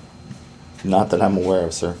 Not that I'm aware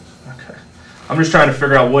of, sir. Okay. I'm just trying to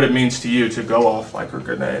figure out what it means to you to go off like a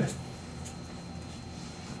grenade.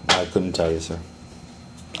 I couldn't tell you, sir.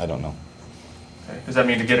 I don't know. Okay. Does that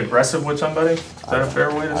mean to get aggressive with somebody? Is that a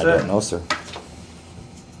fair way to say I it? don't know, sir.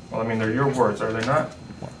 Well, I mean, they're your words, are they not?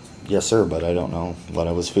 Yes, sir, but I don't know what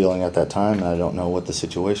I was feeling at that time, and I don't know what the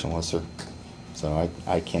situation was, sir. So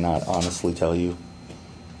I cannot honestly tell you.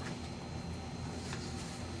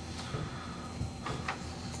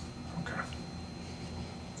 Okay.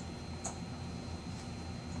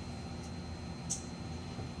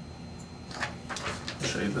 I'll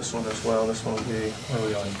show you this one as well. This one will be, what are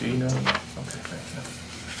we on, D now? Okay, thank you.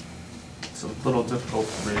 It's a little difficult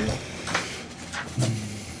to read.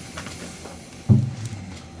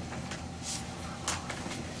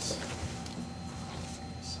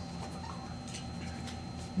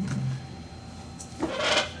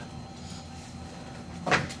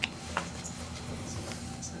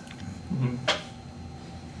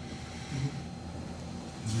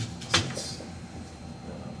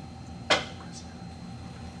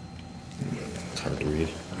 It's hard to read.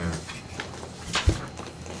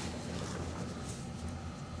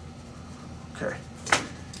 Okay.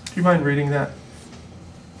 Do you mind reading that?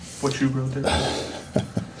 What you wrote there?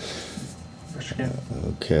 Yes, you can.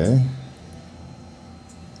 Okay.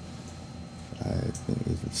 I think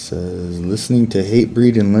it says listening to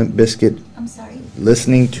Hatebreed and Limp Bizkit. I'm sorry.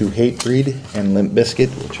 Listening to Hatebreed and Limp Bizkit,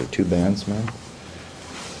 which are two bands, man.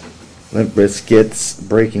 Limp Bizkit's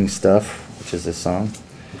Breaking Stuff, which is a song.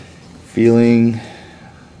 Feeling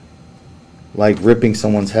like ripping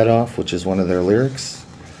someone's head off, which is one of their lyrics.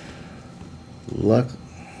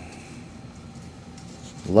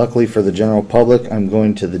 Luckily for the general public, I'm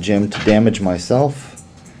going to the gym to damage myself.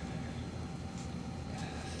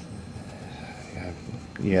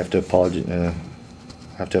 You have to apologize.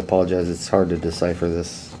 It's hard to decipher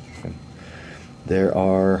this. There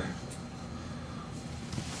are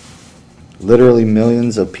literally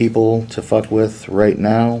millions of people to fuck with right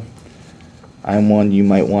now. I'm one you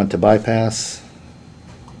might want to bypass.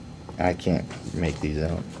 I can't make these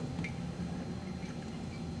out.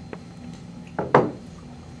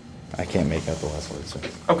 I can't make out the last word, sir.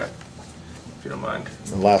 Okay. If you don't mind.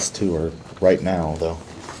 The last two are right now, though.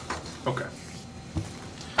 Okay.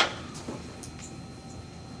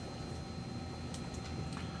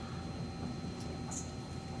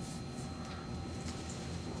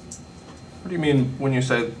 What do you mean when you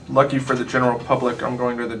say, lucky for the general public, I'm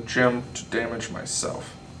going to the gym to damage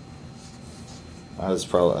myself? I was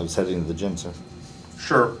heading to the gym, sir.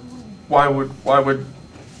 Sure. Why would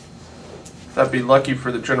that be lucky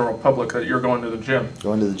for the general public that you're going to the gym?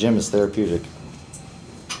 Going to the gym is therapeutic.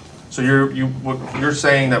 So you're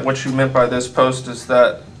saying that what you meant by this post is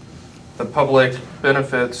that the public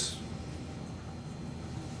benefits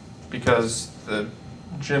because the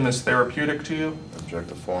gym is therapeutic to you?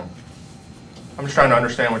 Objective form. I'm just trying to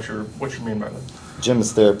understand what you mean by that. Gym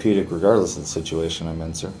is therapeutic regardless of the situation I'm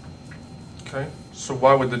in, sir. Okay. So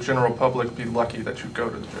why would the general public be lucky that you go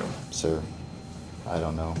to the gym? Sir, I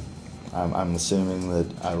don't know. I'm assuming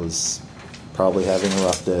that I was probably having a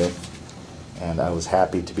rough day, and I was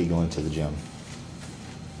happy to be going to the gym.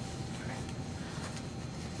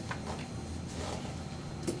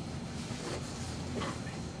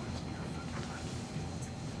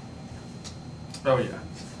 Oh yeah,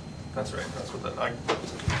 that's right. That's what that.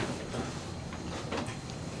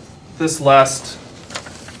 This last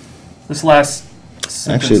sentence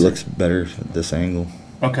Actually, it looks better at this angle.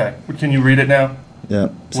 Okay. Can you read it now? Yeah.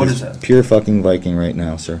 What says is that? Pure fucking Viking right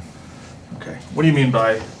now, sir. Okay. What do you mean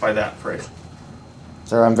by that phrase?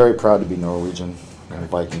 Sir, I'm very proud to be Norwegian and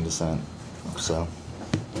Viking descent. So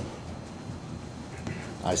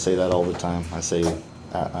I say that all the time. I say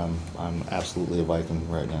I'm absolutely a Viking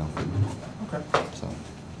right now. Okay. So.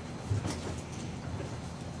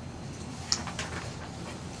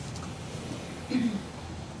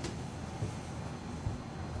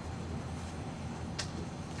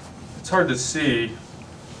 It's hard to see.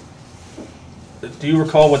 Do you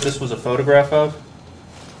recall what this was a photograph of?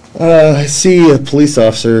 I see a police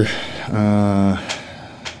officer. I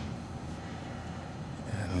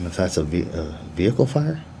don't know if that's a vehicle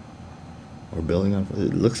fire or building on.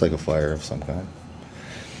 It looks like a fire of some kind.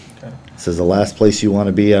 Okay. It says the last place you want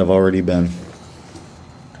to be, I've already been.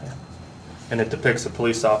 Okay. And it depicts a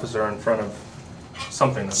police officer in front of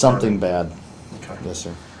something. That's Something burning. bad. Okay. Yes,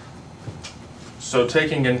 sir. So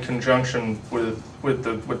taking in conjunction with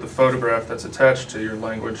the photograph that's attached to your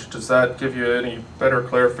language, does that give you any better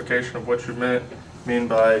clarification of what you mean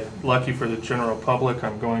by lucky for the general public,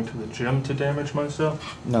 I'm going to the gym to damage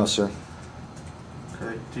myself? No, sir.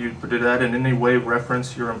 Okay. Did that in any way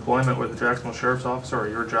reference your employment with the Jacksonville Sheriff's Office or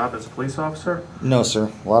your job as a police officer? No,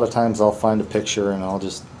 sir. A lot of times I'll find a picture and I'll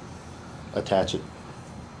just attach it.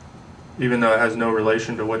 Even though it has no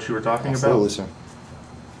relation to what you were talking Absolutely, about? sir.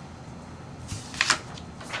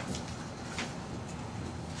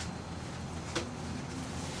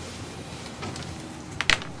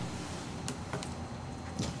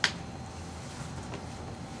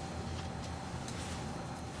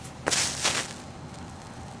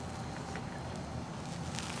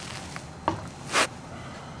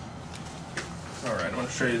 All right, I'm going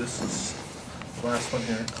to show you. This is the last one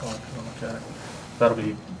here. Oh, I can look at it. That'll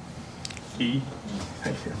be E.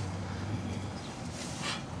 Thank you.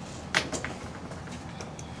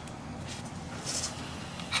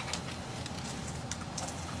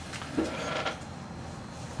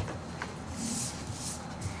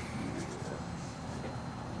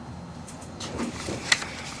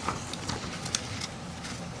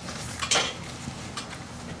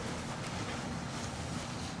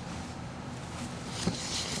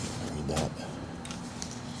 Read that.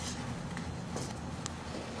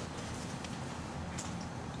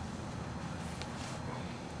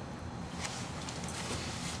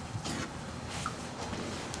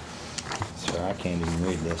 Sir, I can't even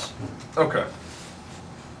read this. Okay.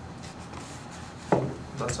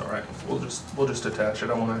 That's all right. We'll just attach it.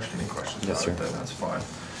 I won't ask you any questions Yes, about it sir. then. That's fine.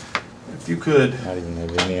 If you could. Not even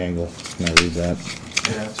at any angle. Can I read that?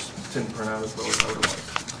 Yeah, it didn't print out as well as I would have liked.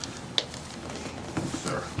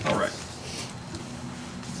 Sir, all right.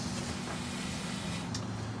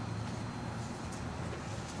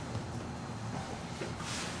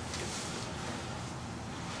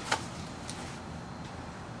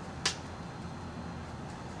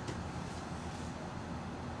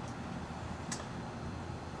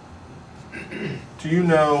 Do you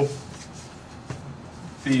know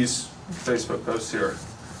these Facebook posts here?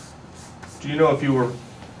 Do you know if you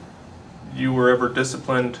were ever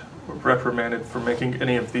disciplined or reprimanded for making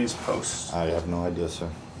any of these posts? I have no idea, sir.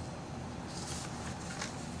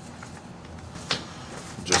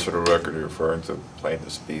 Just for the record, you're referring to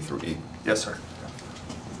plaintiffs B through E. Yes, sir.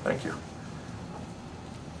 Thank you.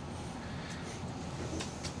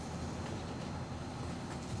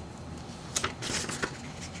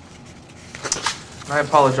 I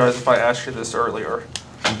apologize if I asked you this earlier,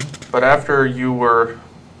 but after you were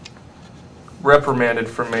reprimanded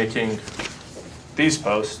for making these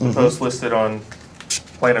posts, the posts listed on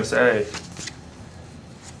plaintiff's A,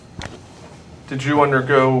 did you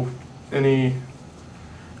undergo any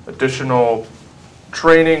additional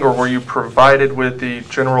training, or were you provided with the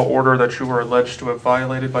general order that you were alleged to have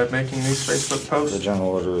violated by making these Facebook posts? The general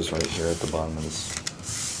order is right here at the bottom of this.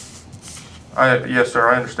 Yes, sir,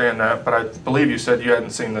 I understand that, but I believe you said you hadn't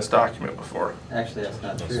seen this document before. Actually, that's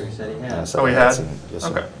not true. He said he had. Yes, Oh, he I had? seen it. Yes, sir.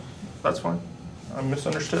 Okay, that's fine. I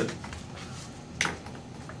misunderstood.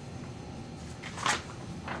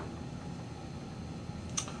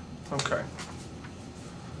 Okay.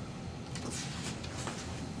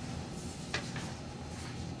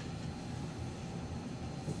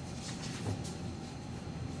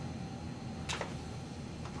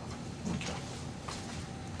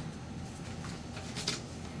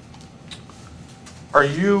 Are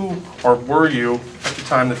you, or were you, at the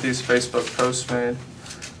time that these Facebook posts made,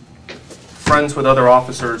 friends with other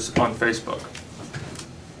officers on Facebook?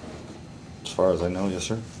 As far as I know, yes,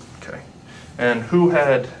 sir. Okay. And who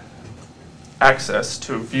had access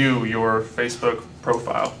to view your Facebook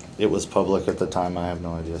profile? It was public at the time. I have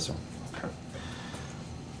no idea, sir. Okay.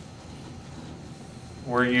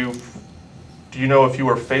 Do you know if you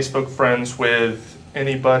were Facebook friends with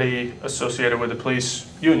anybody associated with the police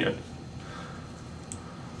union?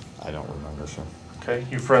 I don't remember, sir. Okay.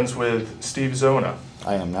 You friends with Steve Zona?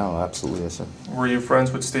 I am now, absolutely, yes, sir. Were you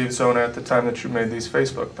friends with Steve Zona at the time that you made these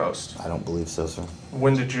Facebook posts? I don't believe so, sir.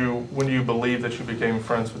 When do you believe that you became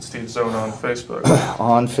friends with Steve Zona on Facebook?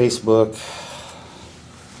 On Facebook,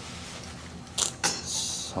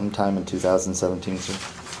 sometime in 2017, sir.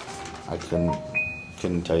 I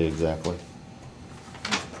couldn't tell you exactly.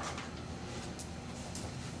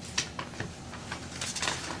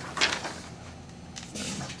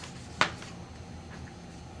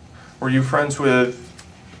 Were you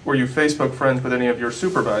Facebook friends with any of your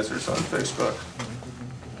supervisors on Facebook?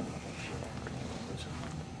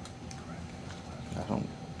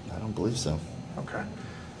 believe so. Okay.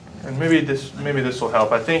 And maybe this will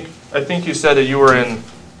help. I think you said that you were in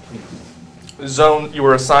you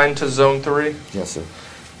were assigned to Zone 3? Yes, sir.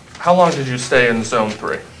 How long did you stay in Zone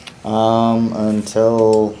 3?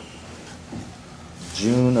 Until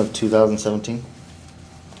June of 2017.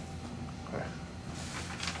 Okay.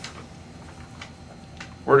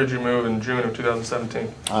 Where did you move in June of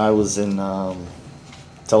 2017? I was in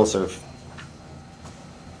telesurf.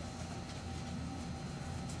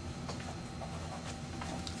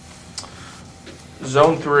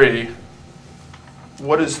 Zone 3,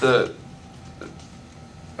 what is the,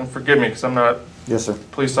 and forgive me because I'm not Yes, sir. a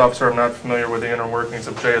police officer, I'm not familiar with the inner workings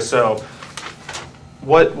of JSO.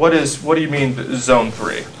 What do you mean Zone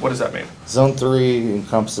 3? What does that mean? Zone 3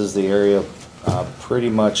 encompasses the area pretty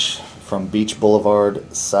much from Beach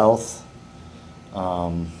Boulevard south,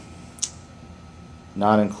 not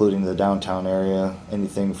including the downtown area,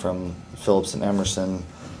 anything from Phillips and Emerson,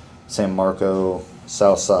 San Marco,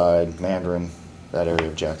 South Side, Mandarin, that area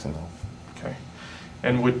of Jacksonville. Okay.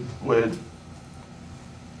 And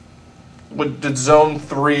did Zone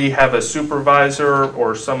 3 have a supervisor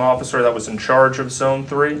or some officer that was in charge of Zone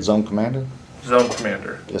 3? Zone commander? Zone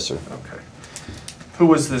commander. Yes, sir. Okay. Who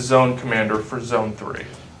was the zone commander for Zone 3?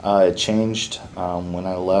 It changed when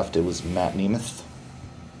I left. It was Matt Nemeth.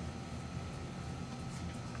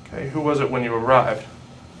 Okay. Who was it when you arrived?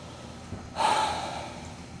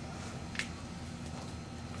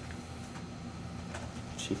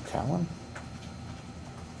 Chief Cowan?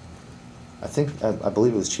 I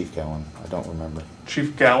believe it was Chief Cowan. I don't remember.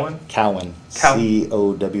 Chief Gowan? Cowan. Cowan.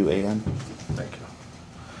 C-O-W-A-N. Thank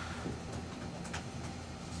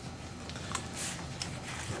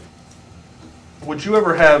you. Would you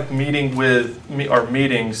ever have meetings,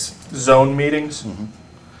 zone meetings? Mm-hmm.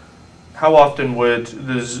 How often would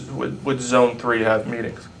Zone 3 have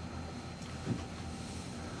meetings?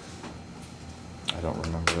 I don't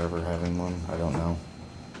remember ever having one. I don't know.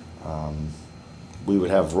 We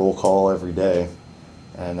would have roll call every day,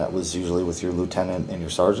 and that was usually with your lieutenant and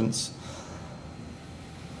your sergeants.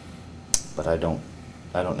 But I don't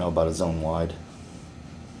know about a zone wide.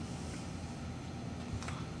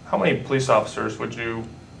 How many police officers would you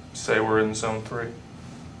say were in Zone 3?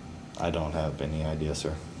 I don't have any idea,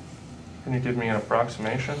 sir. Can you give me an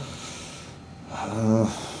approximation?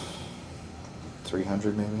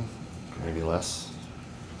 300 maybe less.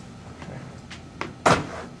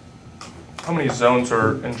 How many zones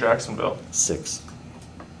are in Jacksonville? 6.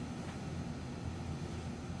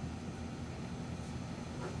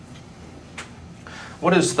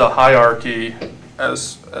 What is the hierarchy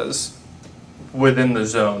as within the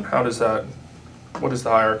zone? What is the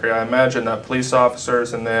hierarchy? I imagine that police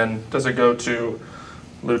officers, and then does it go to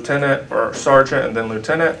lieutenant or sergeant and then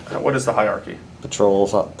lieutenant? What is the hierarchy?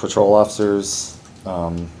 Patrol officers,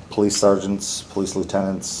 police sergeants, police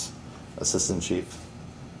lieutenants, assistant chief.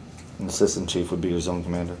 An assistant chief would be your zone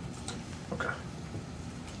commander. Okay.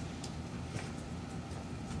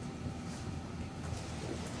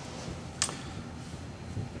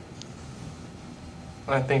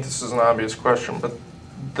 I think this is an obvious question, but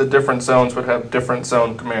the different zones would have different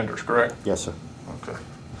zone commanders, correct? Yes, sir. Okay.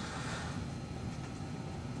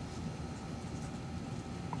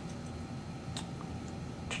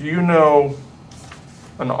 Do you know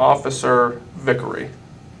an Officer Vickery?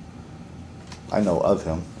 I know of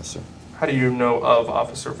him, yes, sir. How do you know of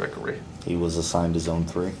Officer Vickery? He was assigned to Zone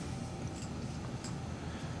 3.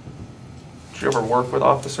 Did you ever work with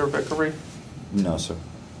Officer Vickery? No, sir.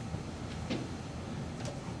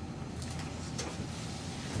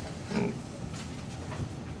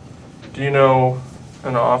 Do you know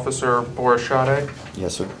an Officer Borisade?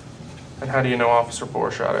 Yes, sir. And how do you know Officer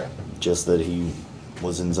Borisade? Just that he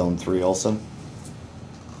was in Zone 3 also.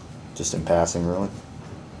 Just in passing, really.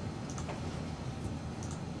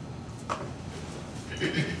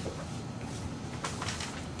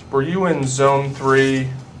 Were you in Zone 3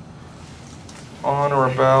 on or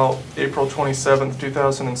about April 27th,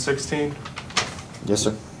 2016? Yes,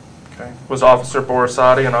 sir. Okay. Was Officer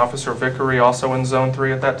Borisade and Officer Vickery also in Zone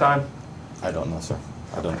 3 at that time? I don't know, sir.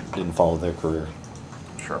 I didn't follow their career.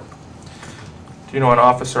 Sure. Do you know an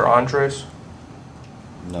Officer Andres?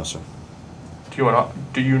 No, sir.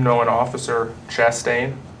 Do you know an Officer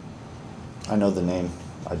Chastain? I know the name.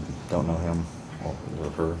 I don't know him or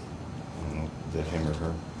her. I don't know that him or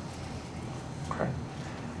her. Okay.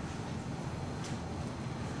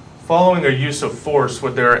 Following a use of force,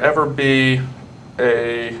 would there ever be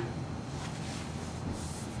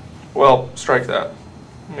well, strike that.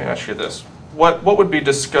 Let me ask you this. What would be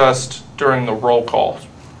discussed during the roll call?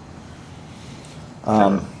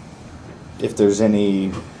 If there's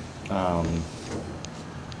any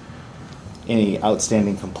any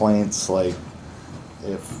outstanding complaints, like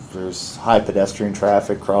if there's high pedestrian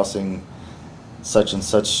traffic crossing such and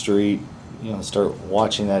such street, you know, start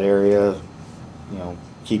watching that area, you know,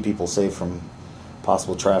 keep people safe from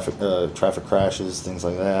possible traffic crashes, things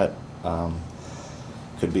like that.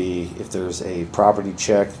 Could be if there's a property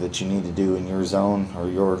check that you need to do in your zone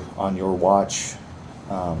or on your watch,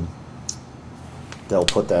 they'll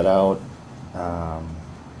put that out.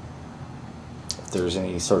 If there's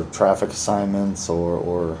any sort of traffic assignments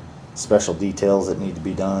or special details that need to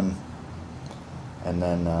be done, and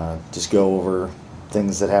then just go over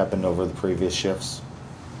things that happened over the previous shifts.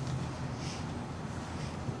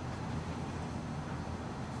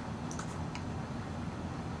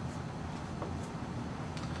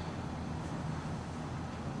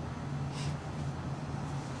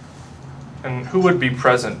 And who would be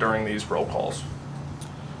present during these roll calls?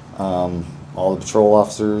 All the patrol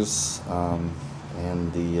officers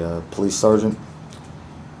and the police sergeant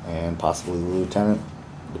and possibly the lieutenant,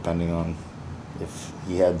 depending on if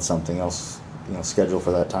he had something else, you know, scheduled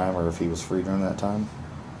for that time or if he was free during that time.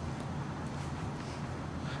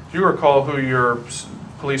 Do you recall who your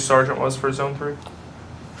police sergeant was for Zone 3?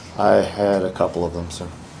 I had a couple of them, sir.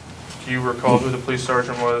 Do you recall who the police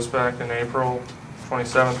sergeant was back in April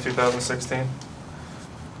 27th, 2016?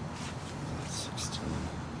 16.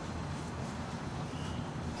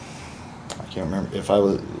 I can't remember. If I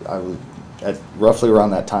was at roughly around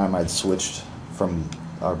that time, I'd switched from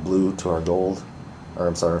our blue to our gold, or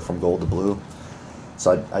I'm sorry, from gold to blue.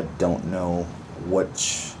 So I don't know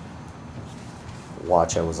which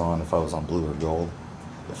watch I was on, if I was on blue or gold.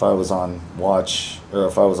 If I was on watch, or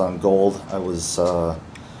if I was on gold, I was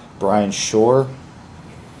Brian Shore.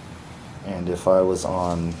 And if I was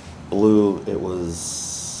on blue, it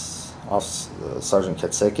was Sergeant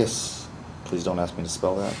Katsekis. Please don't ask me to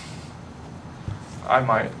spell that. I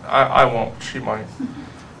might. I won't. She might.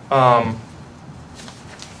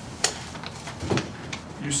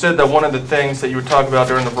 You said that one of the things that you would talk about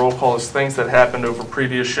during the roll call is things that happened over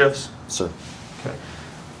previous shifts. Sir. Okay.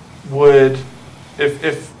 Would,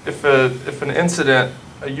 if an incident,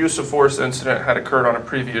 a use of force incident had occurred on a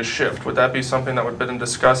previous shift, would that be something that would have been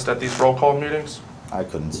discussed at these roll call meetings? I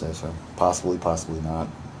couldn't say, sir. Possibly, possibly not.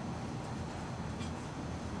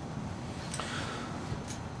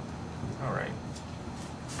 All right.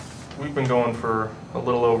 We've been going for a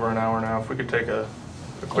little over an hour now. If we could take a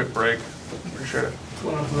quick break, appreciate it.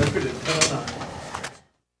 Going on the record at 10:09.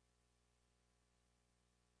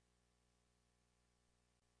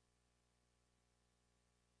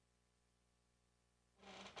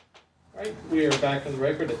 All right, we are back on the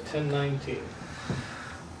record at 10:19.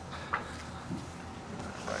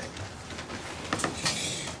 Right.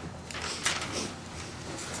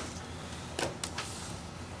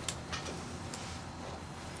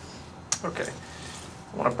 Okay,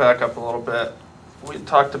 I want to back up a little bit. We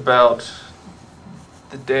talked about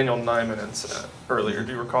the Daniel Nyman incident earlier.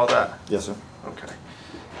 Do you recall that? Yes, sir. Okay.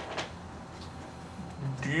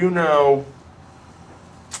 Do you know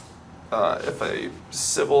if a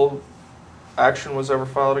civil action was ever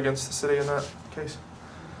filed against the city in that case?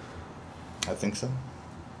 I think so.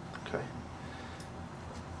 Okay.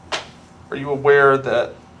 Are you aware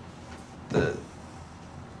that the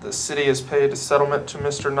city has paid a settlement to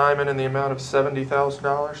Mr. Nyman in the amount of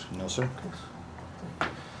 $70,000? No, sir.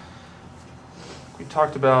 We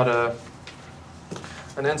talked about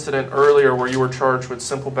an incident earlier where you were charged with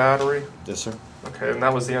simple battery. Yes, sir. Okay, and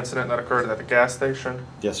that was the incident that occurred at the gas station?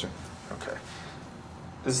 Yes, sir. Okay.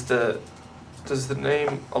 Does the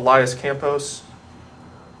name Elias Campos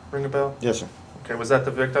ring a bell? Yes, sir. Okay, was that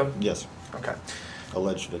the victim? Yes, sir. Okay,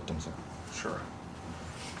 Alleged victim, sir. sure.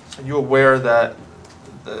 Are you aware that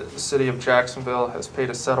the city of Jacksonville has paid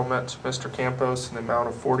a settlement to Mr. Campos in the amount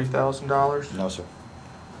of $40,000? No, sir.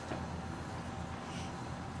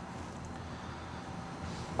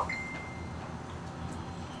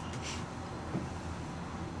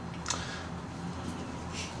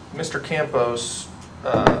 Mr. Campos,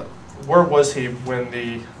 where was he when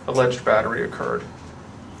the alleged battery occurred?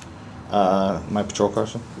 My patrol car,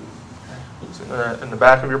 sir? Was it in the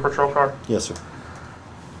back of your patrol car? Yes, sir.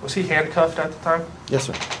 Was he handcuffed at the time? Yes,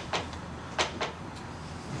 sir.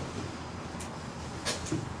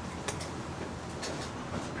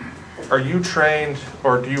 Are you trained,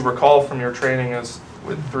 or do you recall from your training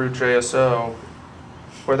through JSO,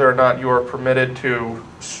 whether or not you are permitted to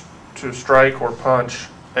strike or punch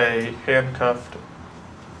a handcuffed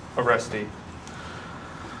arrestee?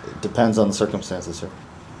 It depends on the circumstances, sir.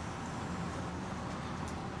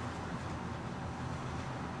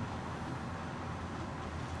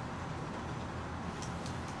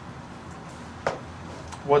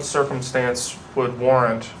 what circumstance would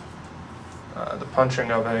warrant the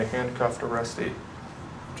punching of a handcuffed arrestee?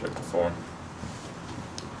 Check the form.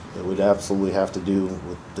 It would absolutely have to do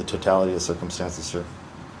with the totality of circumstances, sir.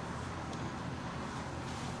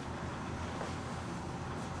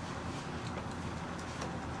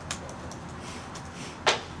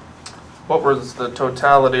 What was the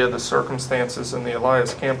totality of the circumstances in the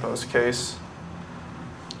Elias Campos case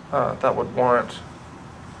that would warrant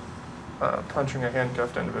punching a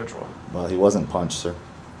handcuffed individual? Well, he wasn't punched, sir.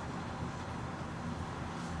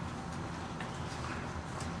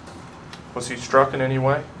 Was he struck in any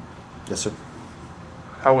way? Yes, sir.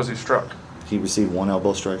 How was he struck? He received one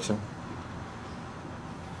elbow strike, sir.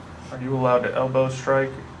 Are you allowed to elbow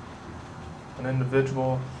strike an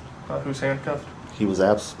individual who's handcuffed? He was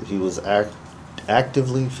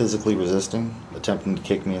actively physically resisting, attempting to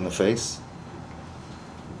kick me in the face.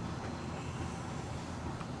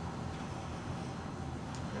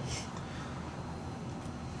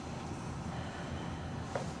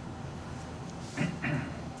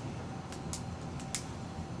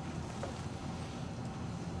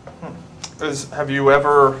 Have you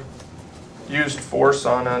ever used force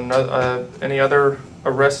on any other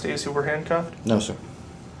arrestees who were handcuffed? No, sir.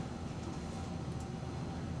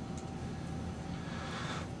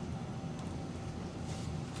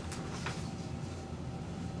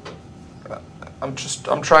 I'm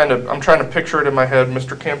trying to picture it in my head.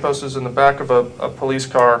 Mr. Campos is in the back of a police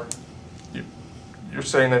car. You're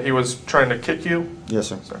saying that he was trying to kick you? Yes,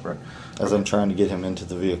 sir. Is that right? As I'm trying to get him into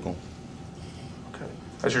the vehicle. Okay.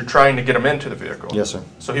 As you're trying to get him into the vehicle? Yes, sir.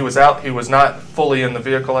 So he was out, he was not fully in the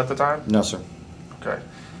vehicle at the time? No, sir. Okay.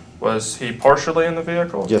 Was he partially in the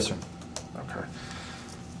vehicle? Yes, sir. Okay.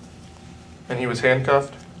 And he was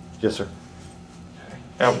handcuffed? Yes, sir. Okay.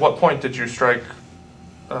 At what point did you strike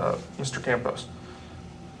Mr. Campos?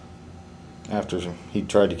 After he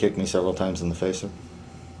tried to kick me several times in the face, sir.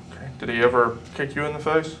 Okay. Did he ever kick you in the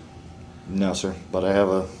face? No, sir. But I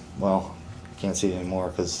have well, can't see it anymore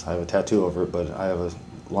because I have a tattoo over it, but I have a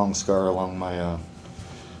long scar along my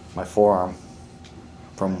my forearm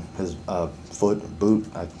from his boot.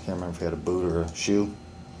 I can't remember if he had a boot or a shoe.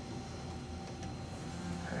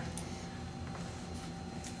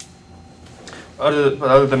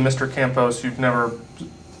 Other than Mr. Campos, you've never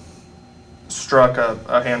struck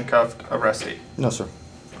a handcuffed arrestee? No, sir.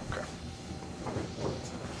 Okay.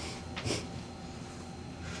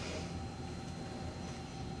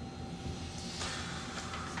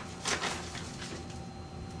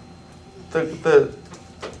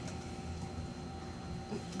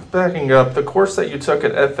 Backing up, the course that you took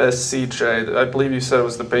at FSCJ, I believe you said it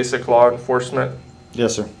was the basic law enforcement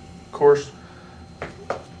Yes, sir. course.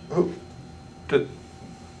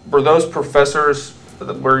 Were those professors,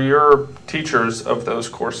 were your teachers of those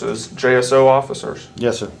courses JSO officers?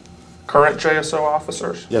 Yes, sir. Current JSO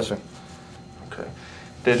officers? Yes, sir. Okay.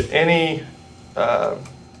 Did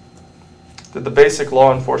the basic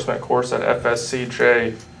law enforcement course at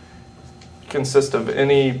FSCJ consist of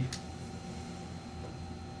any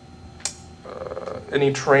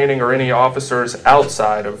training or any officers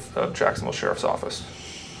outside of Jacksonville Sheriff's Office?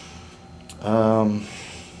 I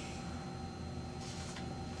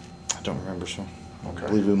don't remember, sir. Okay. I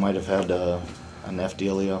believe we might have had an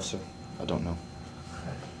FDLE officer. I don't know.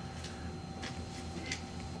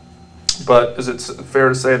 But is it fair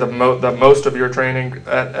to say that most of your training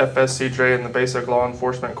at FSCJ in the basic law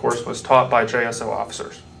enforcement course was taught by JSO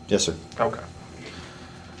officers? Yes, sir. Okay.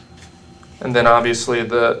 And then obviously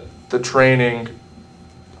the training,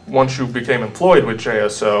 once you became employed with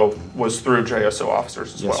JSO, was through JSO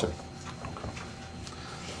officers as well? Yes, sir.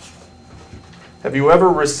 Have you ever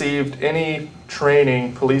received any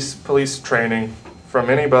training, police training, from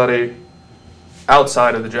anybody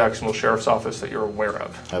outside of the Jacksonville Sheriff's Office that you're aware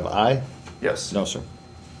of? Have I? Yes. No, sir.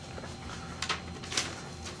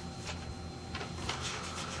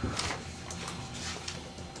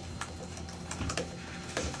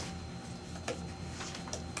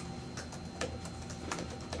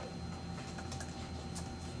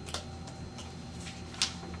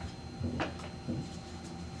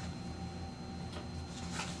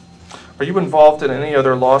 Are you involved in any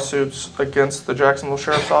other lawsuits against the Jacksonville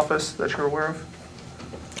Sheriff's Office that you're aware of?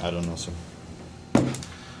 I don't know, sir.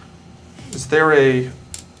 Is there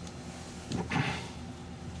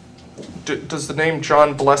does the name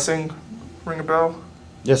John Blessing ring a bell?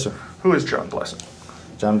 Yes, sir. Who is John Blessing?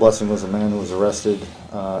 John Blessing was a man who was arrested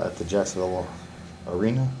at the Jacksonville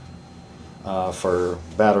Arena for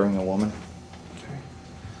battering a woman. Okay.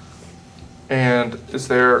 And is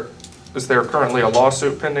there currently a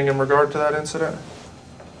lawsuit pending in regard to that incident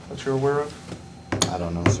that you're aware of? I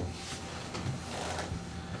don't know, sir.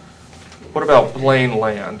 What about Blaine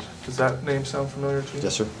Land? Does that name sound familiar to you?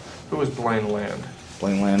 Yes, sir. Who was Blaine Land?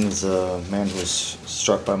 Blaine Land is a man who was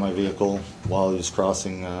struck by my vehicle while he was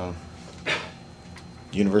crossing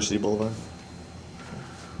University Boulevard.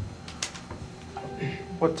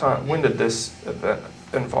 What time? When did this event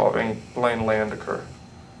involving Blaine Land occur?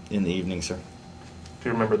 In the evening, sir. Do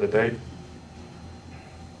you remember the date?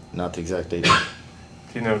 Not the exact date. Do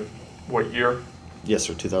you know what year? Yes,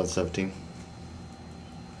 sir, 2017.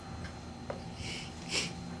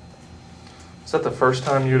 Is that the first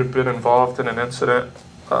time you'd have been involved in an incident?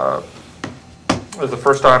 Or the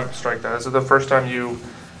first time? Strike that. Is it the first time you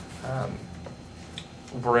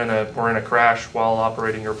were in a crash while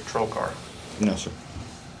operating your patrol car? No, sir.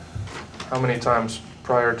 How many times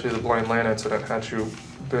prior to the Blaine Land incident had you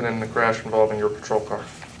been in the crash involving your patrol car?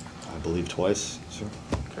 I believe twice, sir.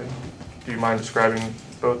 Okay. Do you mind describing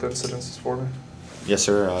both incidences for me? Yes,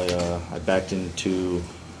 sir. I backed into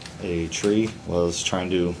a tree while I was trying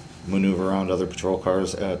to maneuver around other patrol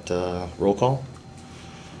cars at roll call.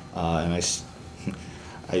 And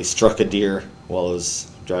I struck a deer while I was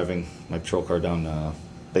driving my patrol car down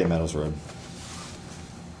Bay Meadows Road.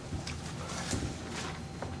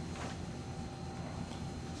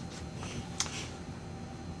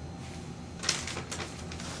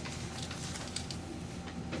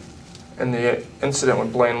 And the incident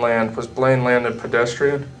with Blaine Land, was Blaine Land a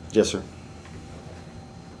pedestrian? Yes, sir.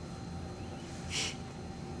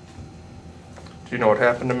 Do you know what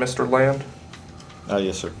happened to Mr. Land?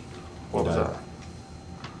 Yes, sir. What was died. that?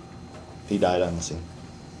 He died on the scene.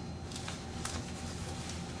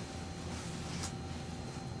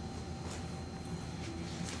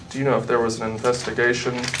 Do you know if there was an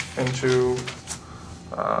investigation into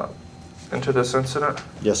this incident?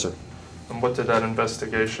 Yes, sir. And what did that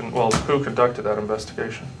investigation, well, who conducted that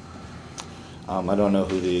investigation? I don't know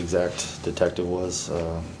who the exact detective was.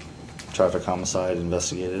 Traffic homicide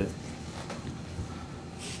investigated it.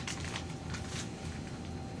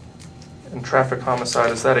 And traffic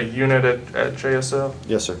homicide, is that a unit at JSO?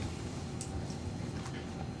 Yes, sir.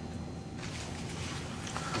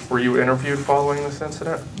 Were you interviewed following this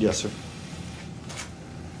incident? Yes, sir.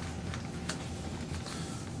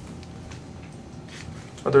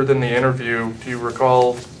 Other than the interview, do you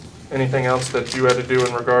recall anything else that you had to do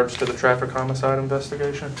in regards to the traffic homicide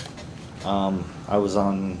investigation? I was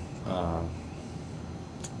on,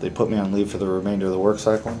 they put me on leave for the remainder of the work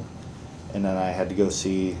cycle, and then I had to go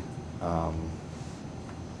see, gosh,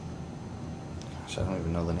 I don't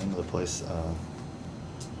even know the name of the place,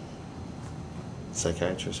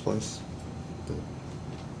 psychiatrist place.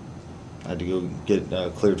 I had to go get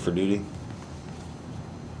cleared for duty.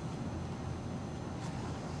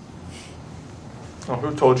 Oh,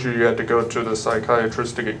 who told you you had to go to the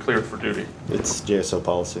psychiatrist to get cleared for duty? It's JSO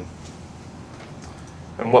policy.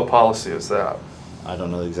 And what policy is that? I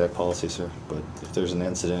don't know the exact policy, sir, but if there's an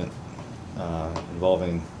incident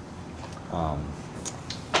involving, you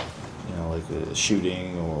know, like a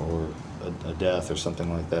shooting or a death or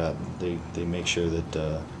something like that, they make sure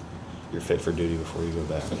that you're fit for duty before you go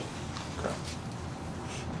back. Okay.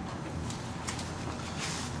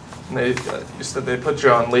 And you said they put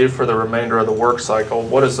you on leave for the remainder of the work cycle.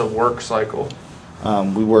 What is a work cycle?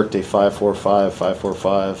 We worked a 5-4-5,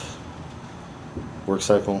 5-4-5 work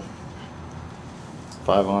cycle.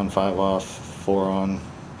 5 on, 5 off, 4 on.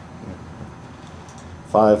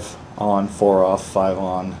 5 on, 4 off, 5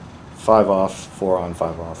 on, 5 off, 4 on,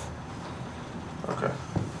 5 off. Okay.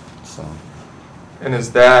 So. And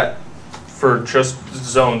is that for just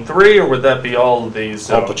Zone 3, or would that be all of these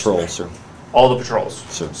zones? All patrols, sir. All the patrols?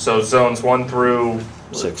 Sir. So zones 1 through?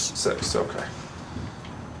 6. 6, okay.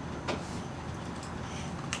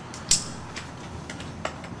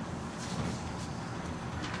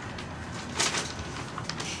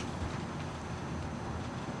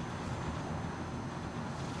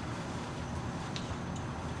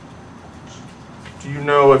 Do you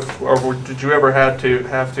know if, or did you ever have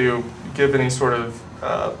to give any sort of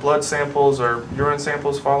blood samples or urine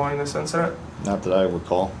samples following this incident? Not that I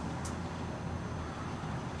recall.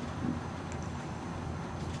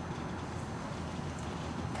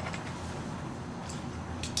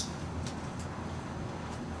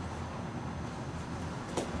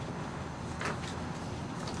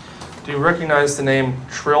 Do you recognize the name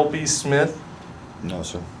Trilby Smith? No,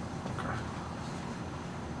 sir. Okay.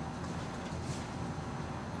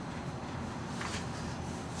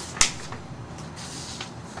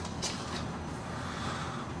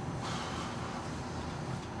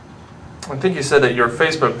 I think you said that your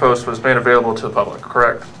Facebook post was made available to the public,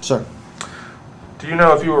 correct? Sir. Do you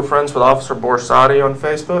know if you were friends with Officer Borisade on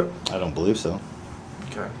Facebook? I don't believe so.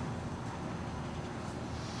 Okay.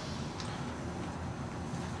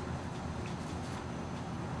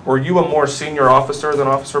 Were you a more senior officer than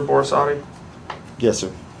Officer Borisade? Yes,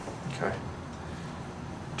 sir. Okay.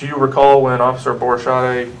 Do you recall when Officer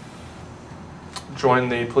Borisade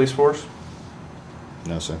joined the police force?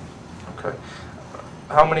 No, sir. Okay.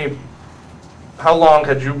 How long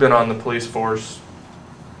had you been on the police force?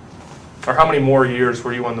 Or how many more years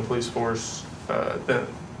were you on the police force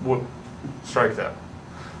strike that.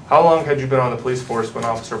 How long had you been on the police force when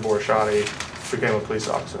Officer Borisade became a police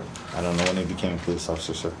officer? I don't know when he became a police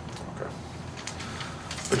officer, sir. Okay.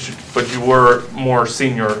 But you were more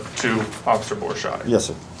senior to Officer Borisade? Yes,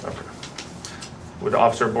 sir. Okay. Would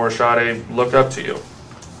Officer Borisade look up to you?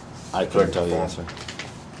 I couldn't tell you that, sir.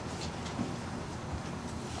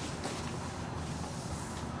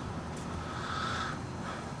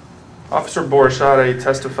 Officer Borisade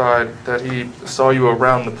testified that he saw you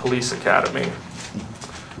around the police academy.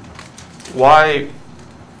 Why,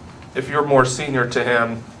 if you're more senior to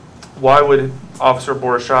him, why would Officer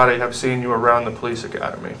Borisade have seen you around the police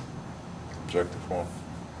academy? Objective form.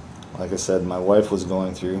 Like I said, my wife was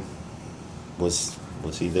going through. Was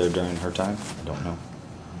he there during her time? I don't know.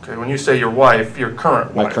 Okay, when you say your wife, your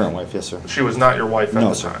current wife? My current wife, yes, sir. She was not your wife at No,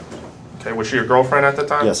 the sir. time? Okay, was she your girlfriend at the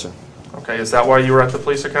time? Yes, sir. Okay, is that why you were at the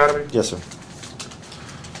police academy? Yes, sir.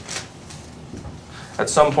 At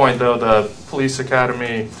some point, though, the police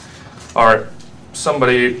academy, or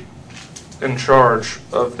somebody in charge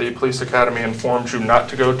of the police academy informed you not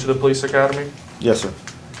to go to the police academy? Yes, sir.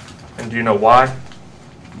 And do you know why?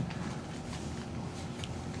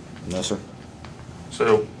 No, sir.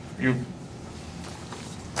 So you,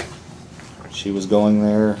 She was going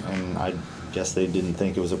there, and I guess they didn't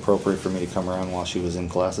think it was appropriate for me to come around while she was in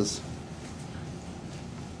classes.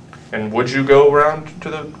 and would you go around to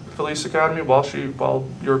the police academy while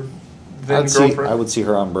your then girlfriend? I would see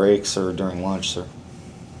her on breaks or during lunch, sir.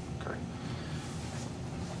 Okay.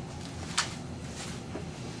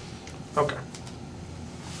 Okay.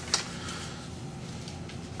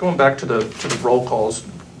 Going back to the roll calls,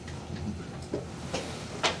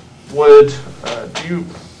 would do you?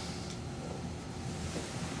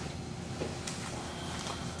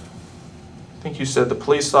 I think you said the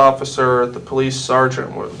police officer, the police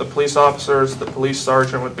sergeant, the police officers, the police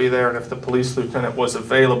sergeant would be there, and if the police lieutenant was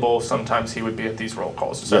available, sometimes he would be at these roll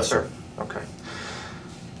calls. Is that Yes, fair? sir. Okay.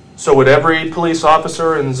 So would every police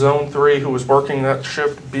officer in Zone 3 who was working that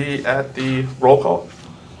shift be at the roll call?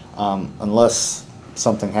 Unless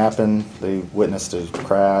something happened, they witnessed a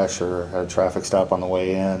crash or had a traffic stop on the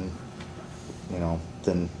way in,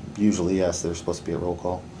 then usually, yes, they're supposed to be at roll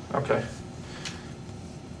call. Okay.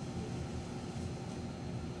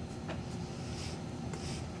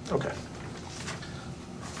 Okay.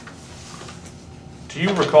 Do you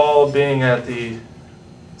recall being at the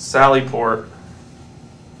Sallyport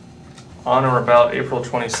on or about April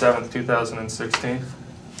 27th, 2016?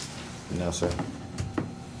 No, sir.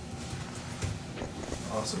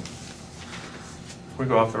 Awesome. We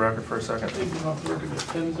go off the record for a second. Taking off the record at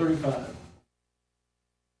 10:35.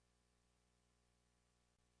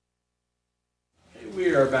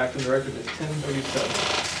 We are back in the record at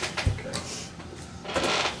 10:37. Okay.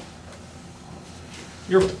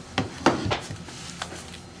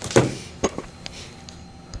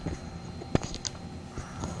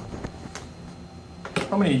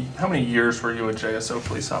 How many years were you a JSO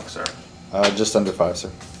police officer? Just under 5,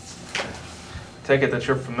 sir. Take it that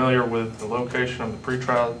you're familiar with the location of the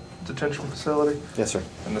pretrial detention facility Yes, sir.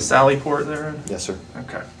 and the Sallyport there? Yes, sir.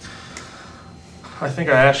 Okay. I think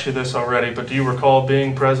I asked you this already, but do you recall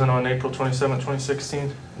being present on April 27,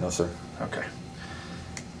 2016? No, sir. Okay.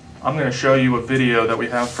 I'm going to show you a video that we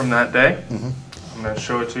have from that day. Mm-hmm. I'm going to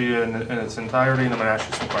show it to you in its entirety, and I'm going to ask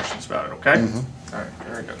you some questions about it, okay? Mm-hmm. All right,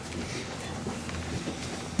 very good.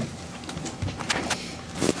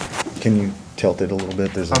 Can you tilt it a little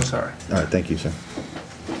bit? I'm sorry. All right, thank you, sir.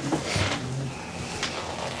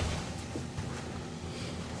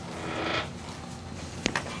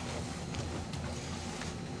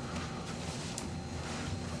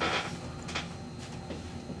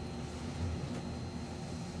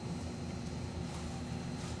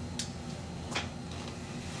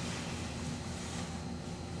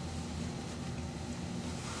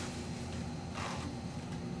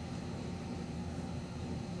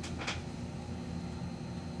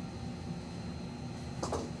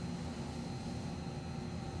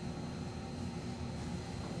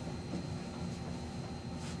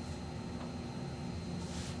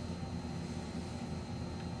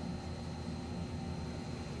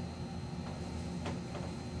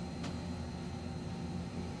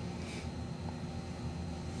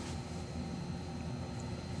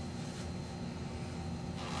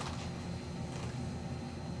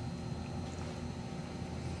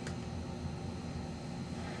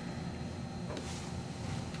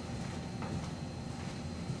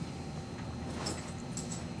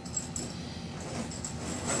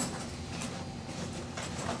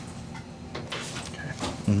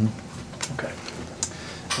 Okay.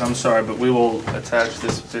 And I'm sorry, but we will attach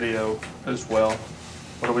this video as well.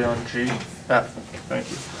 What are we on, G? F. Thank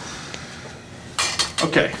you.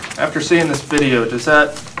 Okay, after seeing this video, does that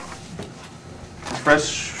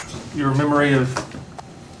refresh your memory of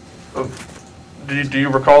do you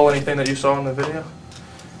recall anything that you saw in the video?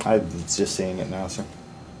 I'm just seeing it now, sir.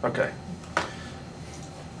 Okay.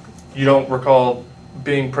 You don't recall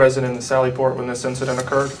being present in the Sally Port when this incident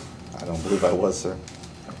occurred? I don't believe I was, sir.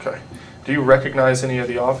 Okay. Do you recognize any of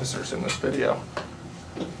the officers in this video?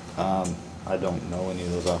 I don't know any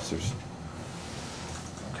of those officers.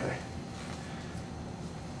 Okay.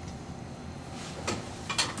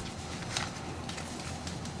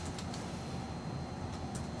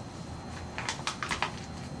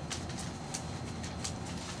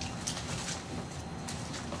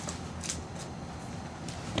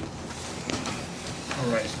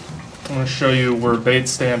 All right. I'm going to show you we're bait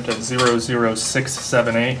stamped at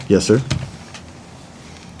 00678. Yes, sir.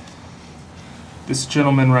 This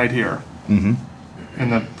gentleman right here Mm-hmm. in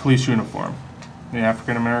the police uniform, the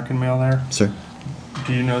African American male there, Sir?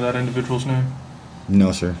 do you know that individual's name?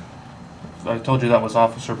 No, sir. I told you that was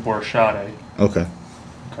Officer Borisade. Okay.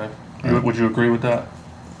 Okay. Would you agree with that?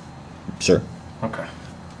 Sir? Okay.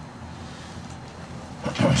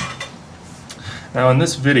 Now in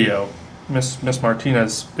this video, Miss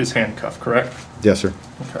Martinez is handcuffed, correct? Yes, sir.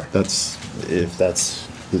 Okay. If that's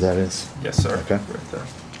who that is. Yes, sir. Okay. Right there.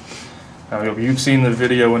 Now you've seen the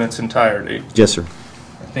video in its entirety. Yes, sir.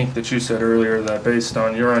 I think that you said earlier that based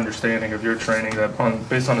on your understanding of your training, that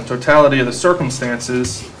based on the totality of the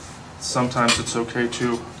circumstances, sometimes it's okay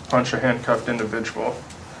to punch a handcuffed individual.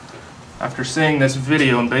 After seeing this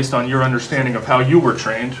video and based on your understanding of how you were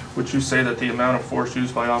trained, would you say that the amount of force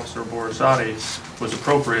used by Officer Borisade was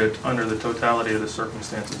appropriate under the totality of the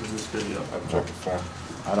circumstances of this video? Objective form.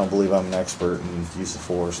 I don't believe I'm an expert in use of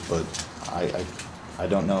force, but I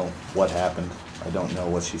don't know what happened. I don't know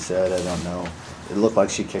what she said. I don't know. It looked like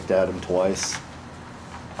she kicked at him twice.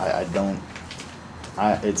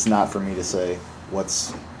 It's not for me to say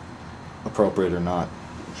what's appropriate or not.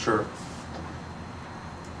 Sure.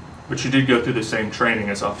 But you did go through the same training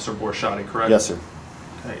as Officer Borisade, correct? Yes, sir.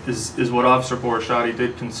 Okay. Is what Officer Borisade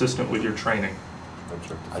did consistent with your training?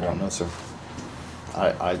 Objective I don't know, sir.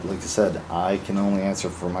 Like I said, I can only answer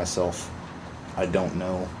for myself. I don't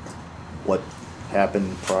know what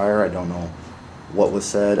happened prior. I don't know what was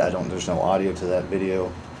said. There's no audio to that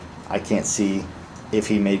video. I can't see if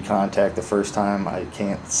he made contact the first time. I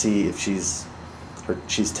can't see if she's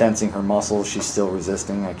tensing her muscles. She's still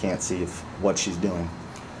resisting. I can't see what she's doing.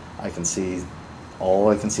 All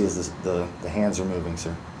I can see is the hands are moving,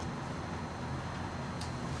 sir.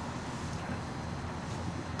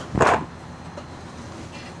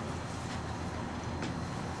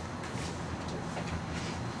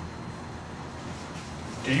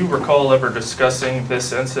 Do you recall ever discussing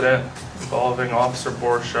this incident involving Officer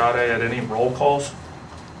Borisade at any roll calls?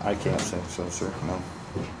 I can't say so, sir. No.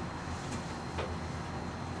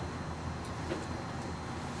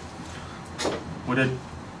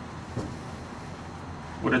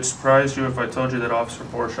 Would it surprise you if I told you that Officer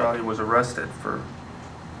Borisade was arrested for?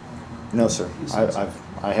 No, sir.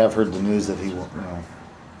 I have heard the news that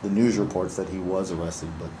the news reports that he was arrested,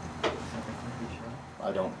 but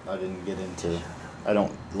I didn't get into. I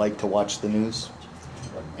don't like to watch the news,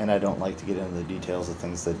 and I don't like to get into the details of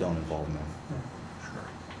things that don't involve me. Sure.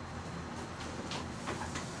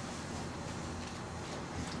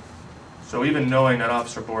 So even knowing that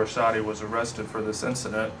Officer Borisade was arrested for this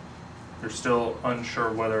incident, you're still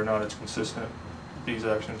unsure whether or not it's consistent, these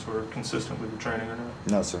actions were consistent with your training or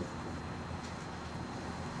not? No, sir.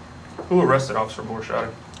 Who arrested Officer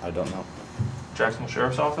Borisade? I don't know. Jacksonville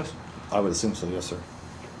Sheriff's Office? I would assume so, yes, sir.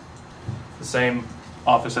 The same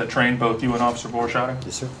office that trained both you and Officer Borisade?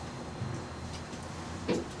 Yes, sir.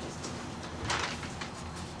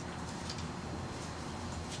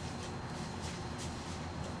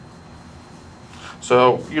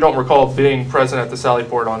 So you don't recall being present at the Sally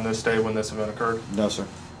Port on this day when this event occurred? No, sir.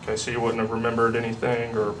 Okay, so you wouldn't have remembered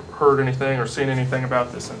anything or heard anything or seen anything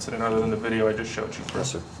about this incident other than the video I just showed you?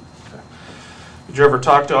 Yes, sir. Okay. Did you ever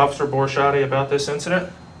talk to Officer Borisade about this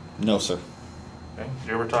incident? No, sir. Okay. Did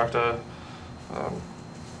you ever talk to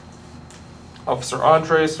Officer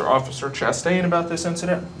Andres or Officer Chastain about this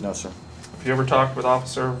incident? No, sir. Have you ever talked with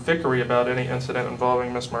Officer Vickery about any incident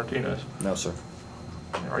involving Miss Martinez? No, sir.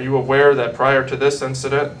 Are you aware that prior to this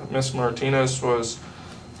incident, Miss Martinez was,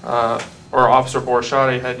 or Officer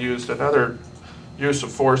Borisade had used another use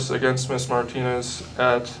of force against Miss Martinez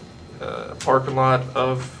at a parking lot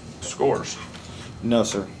of Scores? No,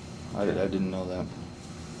 sir. I didn't know that.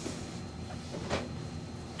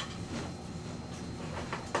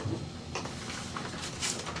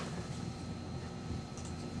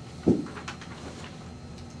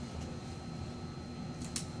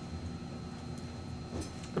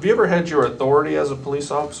 Have you ever had your authority as a police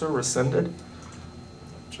officer rescinded?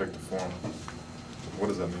 Check the form. What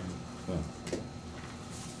does that mean?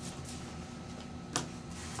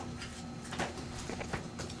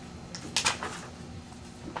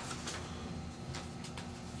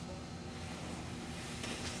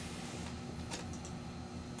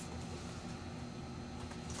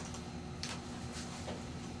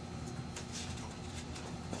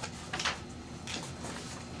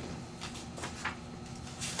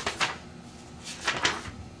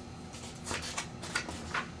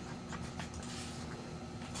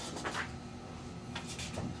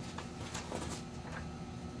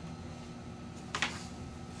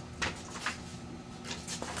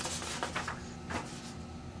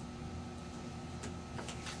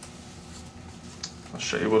 I'll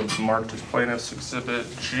show you what is marked as plaintiff's exhibit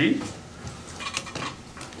G. I'll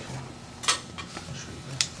show you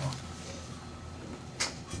this.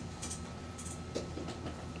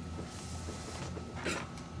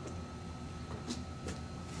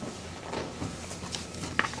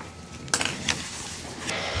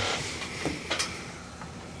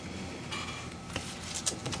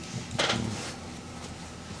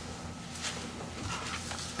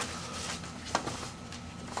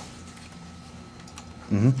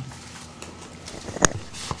 Mm-hmm.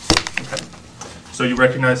 Okay. So you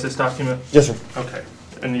recognize this document? Yes, sir. Okay.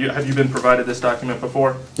 And have you been provided this document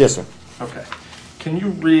before? Yes, sir. Okay. Can you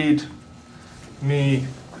read me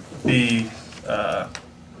the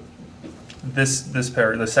the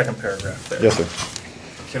second paragraph there? Yes, sir.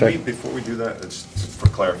 Can we, before we do that, it's for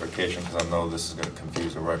clarification, because I know this is going to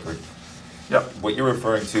confuse the record. Yep. What you're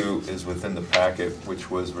referring to is within the packet,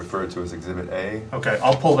 which was referred to as Exhibit A. Okay,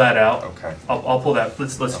 I'll pull that out. Okay. I'll pull that.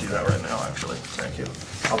 Let's do that right now. Actually, thank you.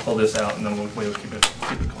 I'll pull this out and then we'll keep it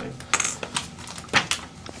clean.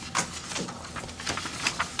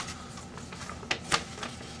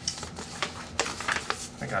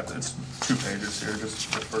 I got it. It's 2 pages here.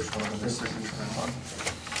 Just the first one with the signature on.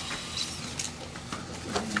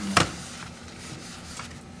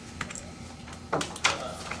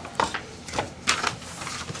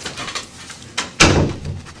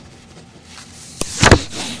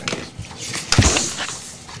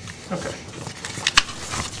 Okay.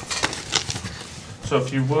 So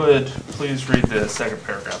if you would, please read the second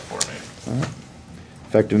paragraph for me. All right.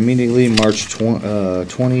 Effective immediately, March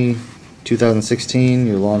 20, 2016,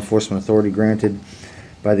 your law enforcement authority granted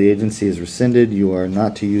by the agency is rescinded. You are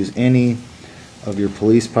not to use any of your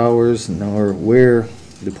police powers, nor wear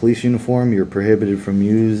the police uniform. You're prohibited from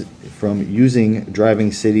using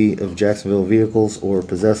driving city of Jacksonville vehicles or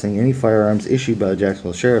possessing any firearms issued by the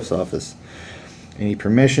Jacksonville Sheriff's Office. Any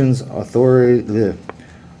permissions,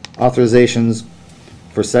 authorizations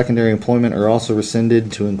for secondary employment are also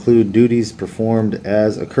rescinded to include duties performed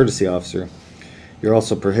as a courtesy officer. You're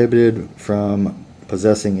also prohibited from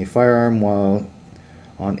possessing a firearm while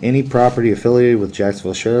on any property affiliated with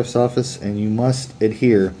Jacksonville Sheriff's Office, and you must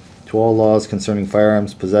adhere to all laws concerning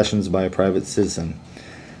firearms possessions by a private citizen.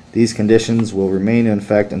 These conditions will remain in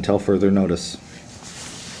effect until further notice.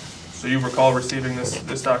 So you recall receiving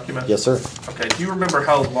this document? Yes, sir. Okay. Do you remember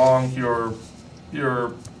how long your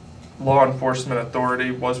law enforcement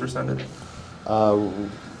authority was rescinded? Roughly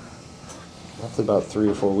about 3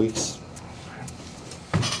 or 4 weeks.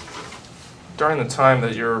 During the time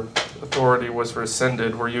that your authority was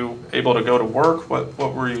rescinded, were you able to go to work? What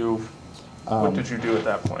were you? What did you do at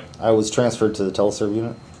that point? I was transferred to the teleserve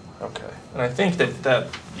unit. Okay. And I think that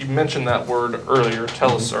you mentioned that word earlier,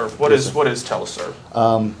 teleserve. What is teleserve?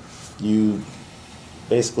 You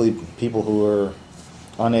basically, people who are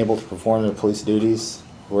unable to perform their police duties,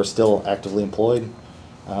 who are still actively employed,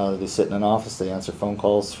 they sit in an office, they answer phone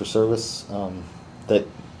calls for service that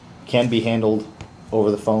can be handled over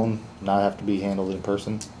the phone, not have to be handled in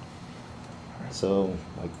person. So,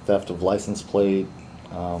 like theft of license plate,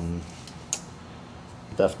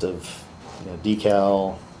 theft of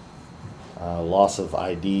decal, loss of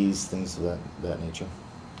IDs, things of that nature.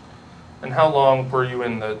 And how long were you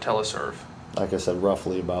in the teleserve? Like I said,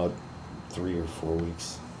 roughly about 3 or 4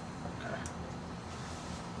 weeks. Okay.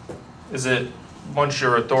 Is it, once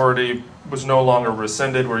your authority was no longer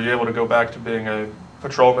rescinded, were you able to go back to being a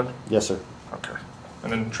patrolman? Yes, sir. Okay.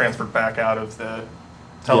 And then transferred back out of the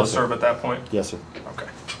teleserve at that point? Yes, sir. Okay.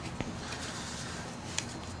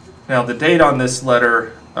 Now, the date on this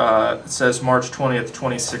letter says March 20th,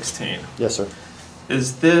 2016. Yes, sir.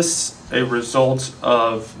 Is this a result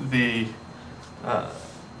of the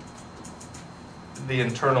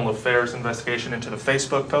internal affairs investigation into the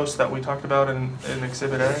Facebook post that we talked about in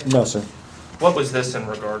Exhibit A? No, sir. What was this in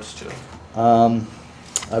regards to?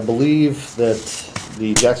 I believe that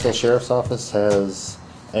the Jacksonville Sheriff's Office has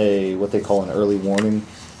what they call an early warning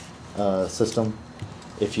system.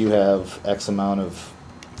 If you have X amount of,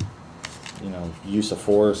 use of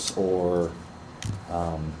force or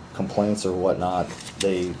complaints or whatnot,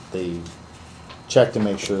 they check to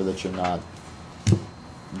make sure that you're not,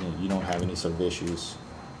 you don't have any sort of issues.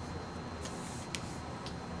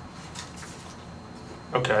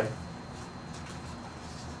 Okay.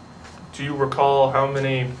 Do you recall how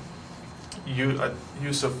many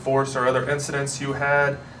use of force or other incidents you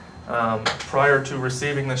had prior to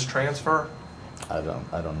receiving this transfer? I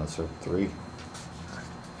don't know, sir. 3.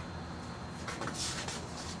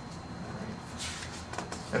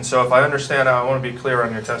 And so if I understand, I want to be clear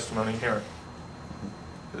on your testimony here.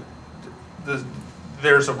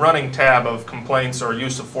 There's a running tab of complaints or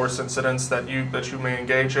use of force incidents that you may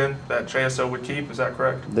engage in that JSO would keep, is that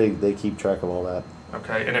correct? They keep track of all that.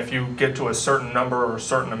 Okay, and if you get to a certain number or a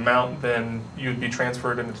certain amount, then you'd be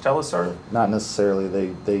transferred into teleserve? Not necessarily.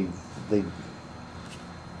 They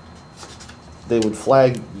would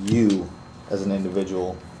flag you as an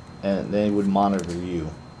individual, and they would monitor you.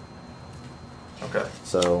 Okay.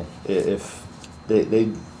 So if they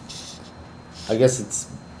I guess it's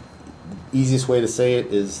the easiest way to say it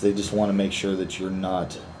is they just want to make sure that you're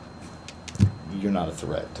not a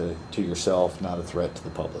threat to yourself, not a threat to the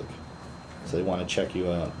public. So they want to check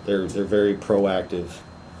you out. They're very proactive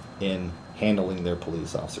in handling their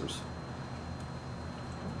police officers.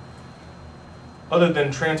 Other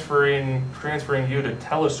than transferring you to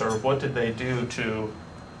teleserve, what did they do to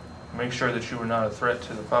make sure that you were not a threat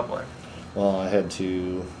to the public? Well, I had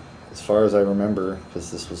to, as far as I remember, because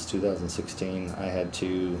this was 2016, I had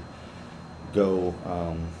to go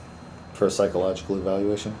for a psychological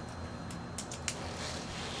evaluation.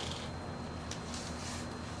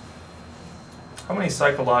 How many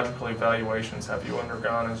psychological evaluations have you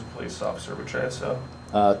undergone as a police officer with JSO?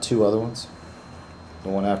 2 other ones. The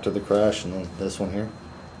one after the crash and then this one here.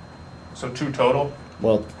 So 2 total?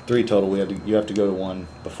 Well, 3 total. You have to go to one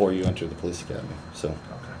before you enter the police academy. So.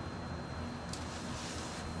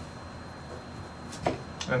 Okay.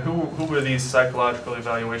 And who were these psychological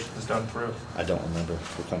evaluations done through? I don't remember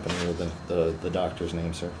the company or the doctor's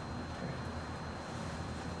name, sir.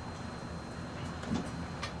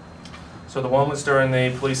 So the one was during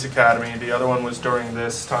the police academy, the other one was during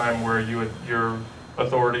this time where your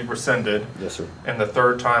authority rescinded. Yes, sir. And the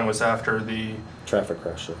third time was after the Traffic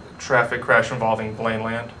crash, sir. traffic crash involving Blaine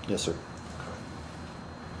Land? Yes, sir.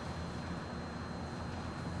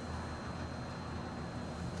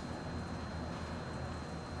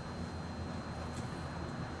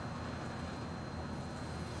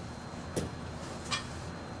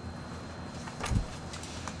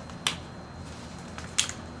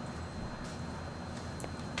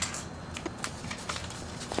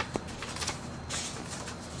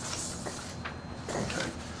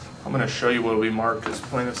 I'm going to show you what we marked as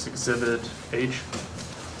plaintiff's exhibit H.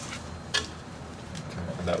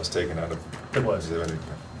 And that was taken out of. It was. Exhibit.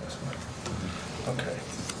 Okay.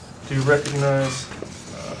 Do you recognize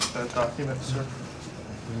that document, sir?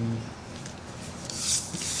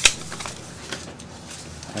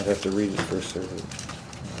 I'd have to read it first, sir.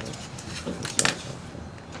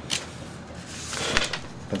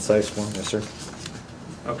 Concise form, yes, sir.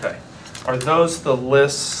 Okay. Are those the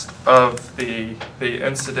lists of the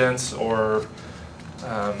incidents, or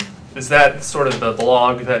is that sort of the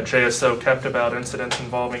log that JSO kept about incidents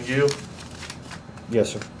involving you?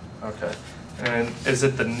 Yes, sir. Okay. And is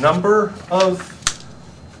it the number of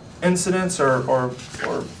incidents or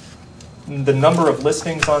the number of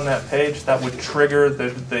listings on that page that would trigger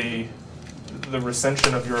the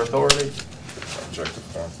rescission of your authority? Objective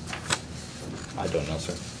form. I don't know,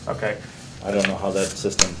 sir. Okay. I don't know how that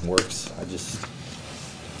system works.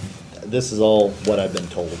 This is all what I've been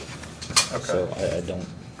told. Okay. So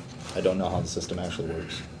I don't know how the system actually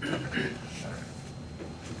works. That's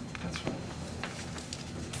fine.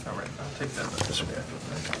 All right, I'll take that. Yes, sir.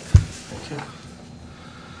 Thank you.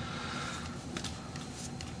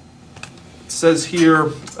 It says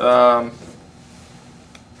here,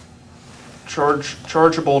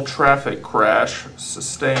 chargeable traffic crash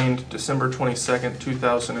sustained December 22nd,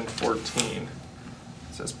 2014. It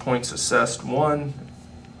says points assessed 1,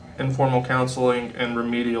 informal counseling, and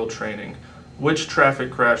remedial training. Which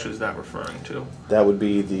traffic crash is that referring to? That would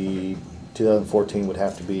be the 2014 would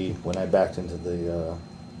have to be when I backed into the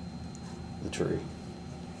tree.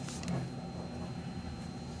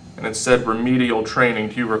 And it said remedial training.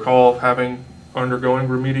 Do you recall undergoing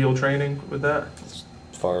remedial training with that? As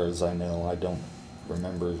far as I know, I don't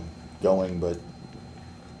remember going, but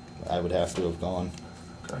I would have to have gone.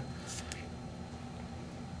 Okay.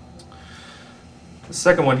 The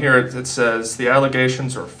second one here, it says, the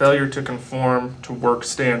allegations are failure to conform to work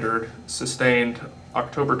standard sustained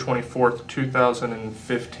October 24th,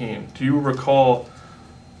 2015. Do you recall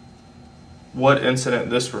what incident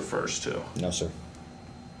this refers to? No, sir.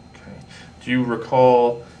 Okay. Do you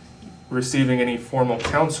recall receiving any formal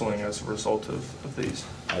counseling as a result of these?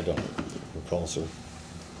 I don't recall, sir.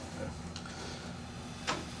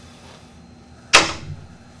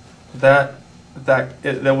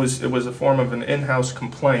 It was a form of an in-house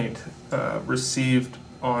complaint received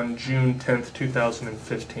on June 10th,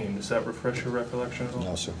 2015. Does that refresh your recollection at all?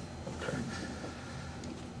 No, sir. Okay.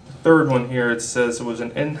 The third one here, it says it was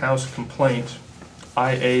an in-house complaint,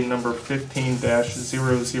 IA number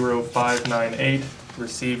 15-00598,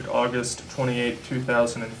 received August 28,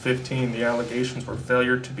 2015. The allegations were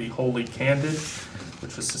failure to be wholly candid,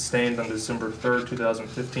 which was sustained on December 3rd,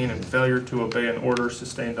 2015, and failure to obey an order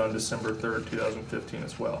sustained on December 3rd, 2015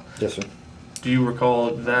 as well. Yes, sir. Do you recall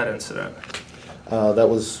that incident? That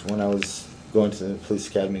was when I was going to the police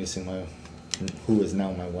academy to see who is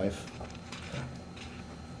now my wife.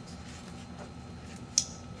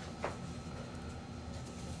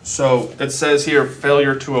 So it says here,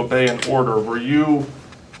 failure to obey an order. Were you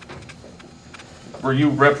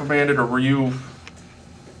reprimanded, or were you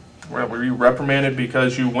reprimanded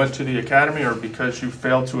because you went to the academy, or because you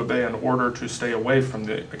failed to obey an order to stay away from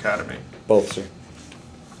the academy? Both, sir.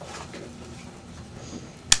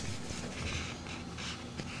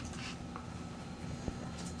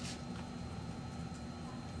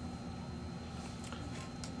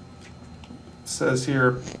 It says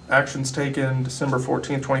here, actions taken December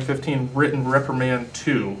 14, 2015, written reprimand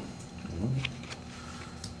 2.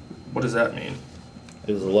 What does that mean?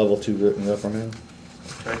 It was a level 2 written reprimand.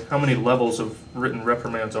 Okay. How many levels of written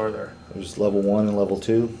reprimands are there? There's level 1 and level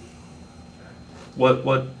 2.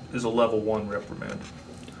 What is a level 1 reprimand?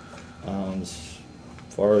 As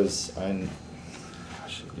far as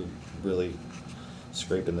gosh, you're really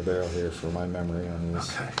scraping the barrel here for my memory on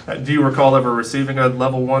these. Okay. Do you recall ever receiving a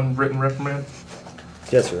level 1 written reprimand?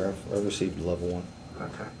 Yes, sir. I've received level 1.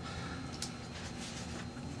 Okay.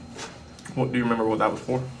 What do you remember what that was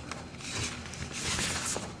for?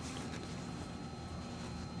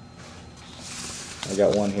 I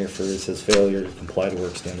got one here for, it says failure to comply to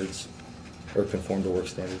work standards, or conform to work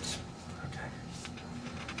standards. Okay.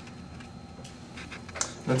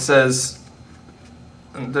 It says,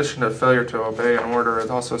 in addition to failure to obey an order, it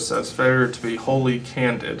also says failure to be wholly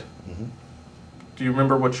candid. Mm-hmm. Do you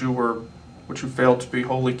remember what you failed to be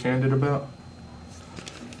wholly candid about?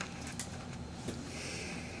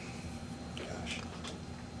 Gosh.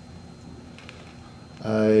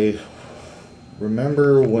 I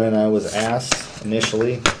remember when I was asked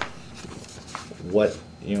initially what,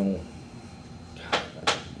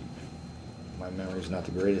 my memory's not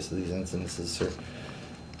the greatest of these incidences, sir.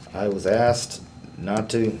 I was asked not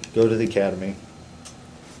to go to the academy.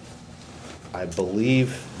 I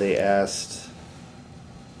believe they asked,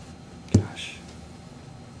 gosh,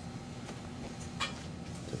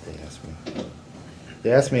 what did they ask me?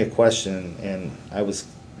 They asked me a question, and I was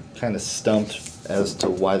kind of stumped as to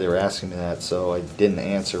why they were asking me that, so I didn't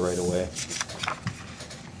answer right away.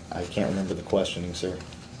 I can't remember the questioning, sir.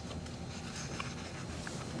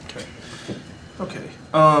 Okay. Okay.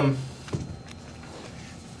 On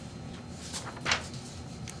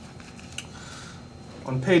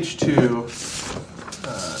page 2,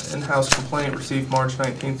 in-house complaint received March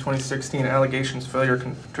 19th, 2016. Allegations failure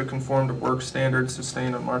to conform to work standards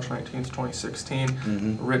sustained on March 19th, 2016.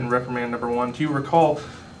 Mm-hmm. Written reprimand number 1. Do you recall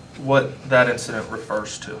what that incident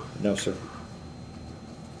refers to? No, sir.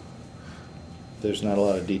 There's not a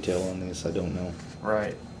lot of detail on these. I don't know.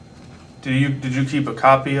 Right. Did you keep a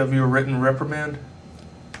copy of your written reprimand?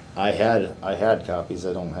 I had copies.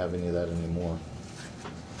 I don't have any of that anymore.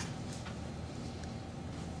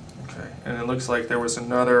 Okay. And it looks like there was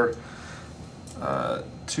another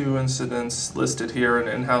 2 incidents listed here. An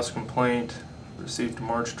in-house complaint received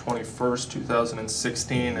March 21st,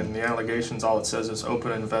 2016, and the allegations, all it says is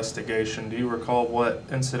open investigation. Do you recall what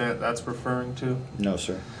incident that's referring to? No,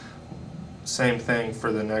 sir. Same thing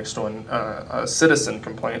for the next one, a citizen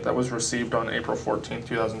complaint that was received on April 14th,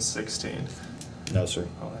 2016. No, sir.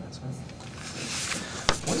 Oh, that's it.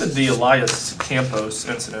 When did the Elias Campos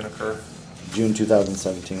incident occur? June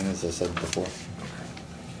 2017, as I said before.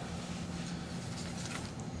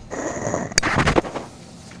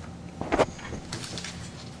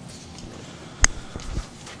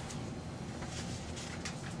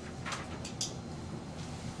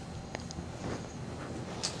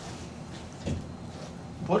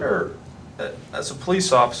 What are, as a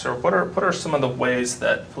police officer, what are some of the ways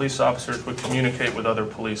that police officers would communicate with other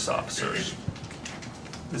police officers?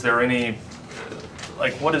 Is there any,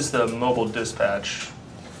 like, what is the mobile dispatch?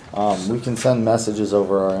 We can send messages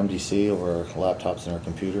over our MDC, over our laptops and our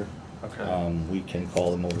computer. Okay. We can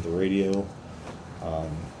call them over the radio.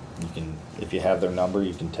 You can, if you have their number,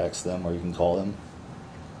 you can text them or you can call them.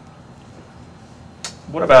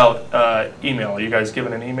 What about email? Are you guys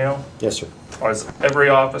given an email? Yes, sir. Or is every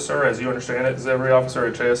officer, as you understand it, is every officer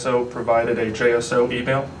at JSO provided a JSO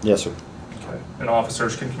email? Yes, sir. Okay. And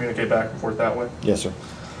officers can communicate back and forth that way? Yes, sir.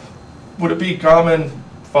 Would it be common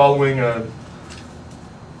following a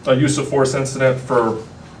use of force incident for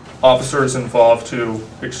officers involved to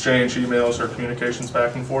exchange emails or communications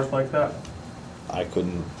back and forth like that? I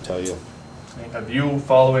couldn't tell you. Have you,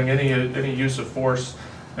 following any use of force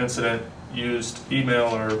incident, used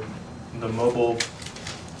email or the mobile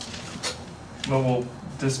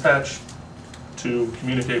dispatch to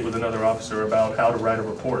communicate with another officer about how to write a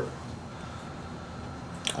report?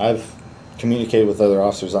 I've communicated with other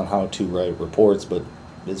officers on how to write reports, but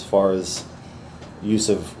as far as use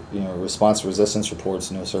of, response resistance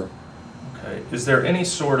reports, no, sir. Okay. Is there any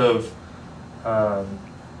sort of,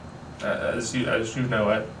 as you know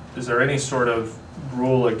it, is there any sort of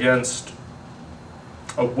rule against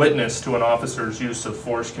a witness to an officer's use of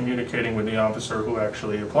force communicating with the officer who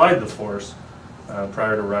actually applied the force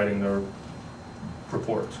prior to writing their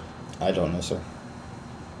report? I don't know, sir.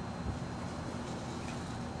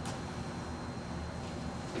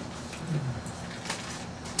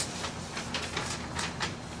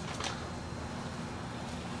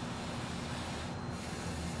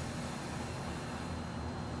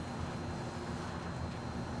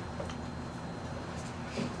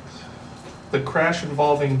 The crash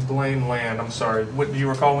involving Blaine Land, I'm sorry, what do you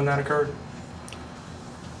recall when that occurred?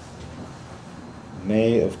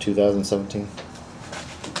 May of 2017.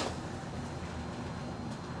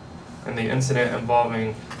 And the incident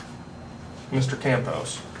involving Mr.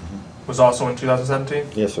 Campos was also in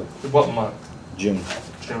 2017? Yes, sir. What month? June.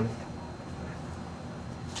 June.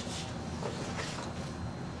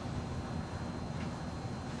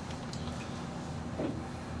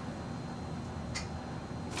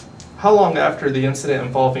 How long after the incident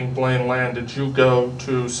involving Blaine Land did you go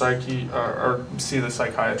to or see the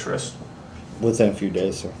psychiatrist? Within a few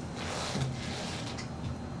days, sir.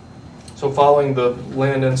 So following the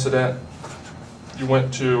Land incident, you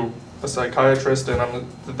went to a psychiatrist, and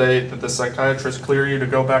did the psychiatrist clear you to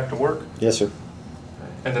go back to work? Yes, sir.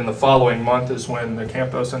 And then the following month is when the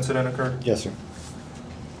Campos incident occurred? Yes, sir.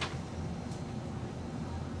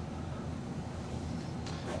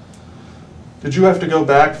 Did you have to go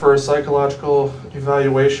back for a psychological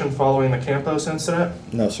evaluation following the Campos incident?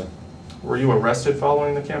 No, sir. Were you arrested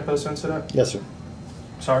following the Campos incident? Yes, sir.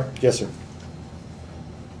 Sorry? Yes, sir.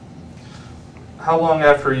 How long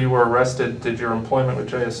after you were arrested did your employment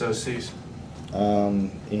with JSO cease?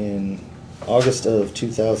 In August of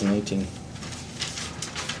 2018.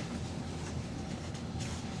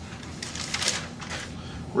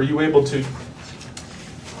 Were you able to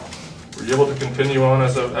continue on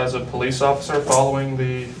as a police officer following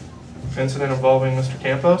the incident involving Mr.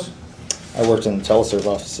 Campos? I worked in the teleserve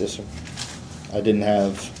office, yes, sir. I didn't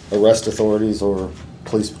have arrest authorities or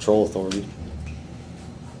police patrol authority.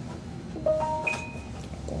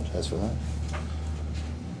 Apologize for that.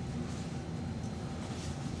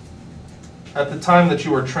 At the time that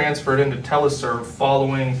you were transferred into teleserve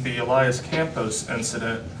following the Elias Campos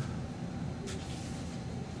incident,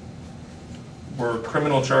 were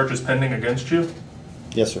criminal charges pending against you?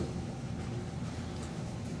 Yes, sir.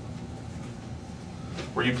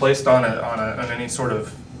 Were you placed on any sort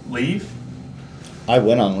of leave? I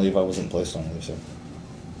went on leave. I wasn't placed on leave, sir.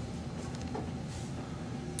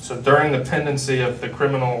 So during the pendency of the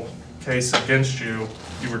criminal case against you,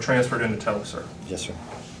 you were transferred into teleserve. Yes, sir.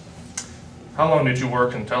 How long did you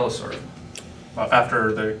work in teleserve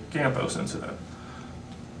after the Campos incident?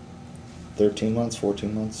 13 months,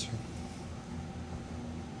 14 months, sir.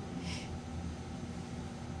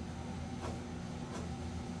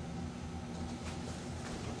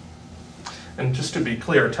 And just to be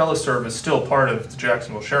clear, teleserve is still part of the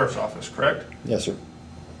Jacksonville Sheriff's Office, correct? Yes, sir.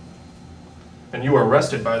 And you were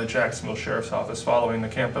arrested by the Jacksonville Sheriff's Office following the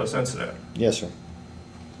Campos incident? Yes, sir.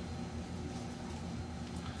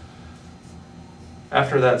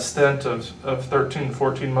 After that stint of 13 to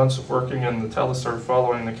 14 months of working in the teleserve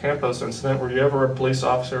following the Campos incident, were you ever a police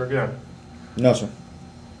officer again? No, sir.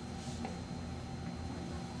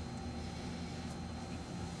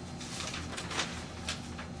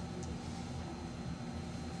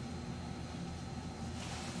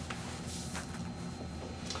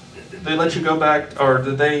 Did they let you go back, or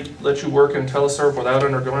did they let you work in teleserve without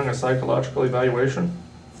undergoing a psychological evaluation?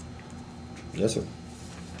 Yes, sir.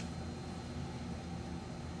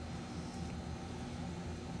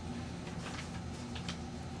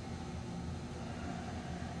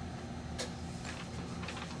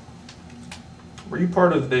 Were you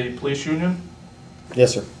part of the police union?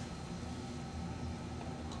 Yes, sir.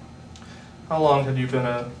 How long had you been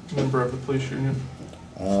a member of the police union?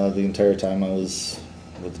 The entire time I was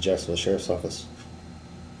with the Jacksonville Sheriff's Office.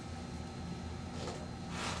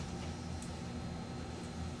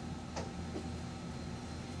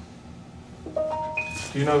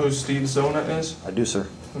 Do you know who Steve Zona is? I do, sir.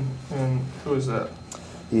 And who is that?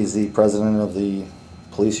 He's the president of the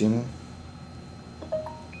police union. Let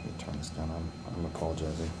me turn this down. I'm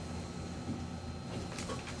apologizing.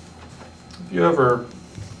 Have you ever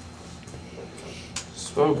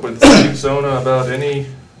spoke with Steve Zona about any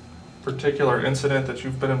particular incident that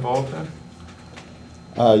you've been involved in?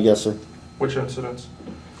 Yes, sir. Which incidents?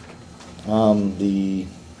 The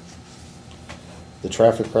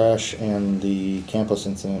traffic crash and the campus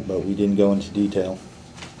incident, but we didn't go into detail.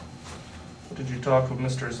 What did you talk with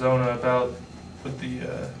Mr. Zona about with the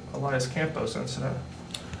Elias Campos incident?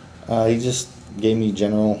 He just gave me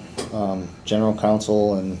general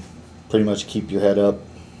counsel and pretty much keep your head up.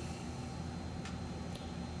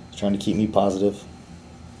 He's trying to keep me positive.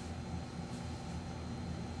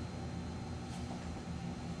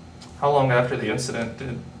 How long after the incident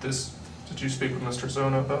did you speak with Mr.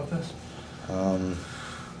 Zona about this?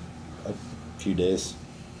 A few days.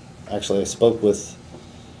 Actually, I spoke with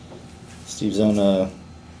Steve Zona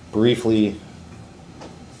briefly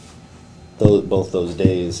both those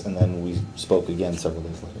days, and then we spoke again several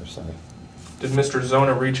days later. Sorry. Did Mr.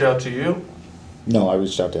 Zona reach out to you? No, I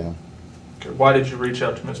reached out to him. Okay. Why did you reach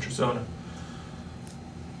out to Mr. Zona?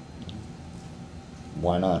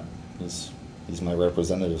 Why not? He's my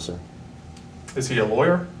representative, sir. Is he a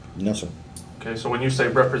lawyer? No, sir. Okay, so when you say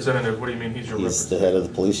representative, what do you mean he's your He's the representative? head of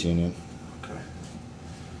the police union.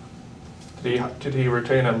 Okay. Did he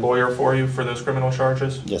retain a lawyer for you for those criminal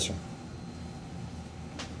charges? Yes, sir.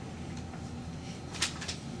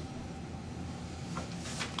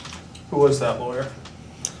 Who was that lawyer?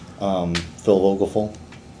 Phil Vogelful.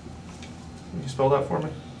 Can you spell that for me?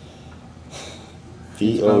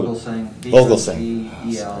 Vogelsang. Vogelsang.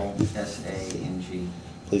 Vogelsang.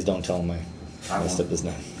 Please don't tell him I I messed won't. up his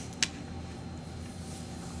name.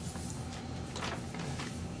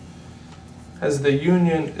 Has the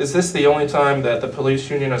union, is this the only time that the police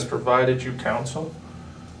union has provided you counsel?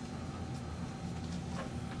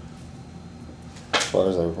 As far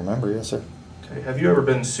as I remember, yes, sir. Okay, have you ever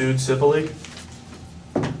been sued civilly?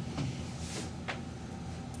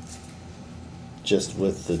 Just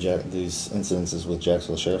with these incidences with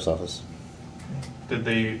Jacksonville Sheriff's Office. Did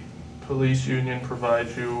the police union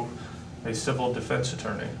provide you a civil defense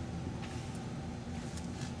attorney?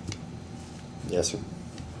 Yes, sir.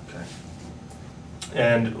 Okay.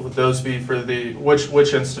 And would those be for the,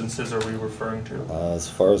 which instances are we referring to? As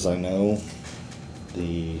far as I know,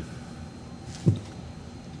 the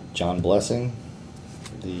John Blessing,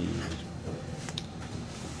 the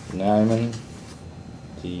Nyman,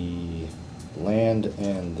 the Land,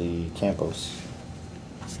 and the Campos.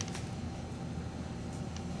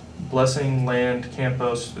 Blessing, Land,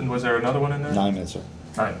 Campos, and was there another one in there? Nyman, sir.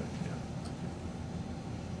 Nyman, yeah.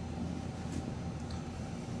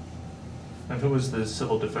 And who was the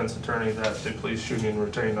civil defense attorney that the police union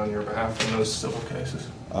retained on your behalf in those civil cases?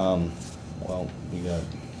 Well, we got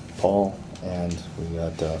Paul and we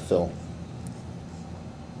got Phil.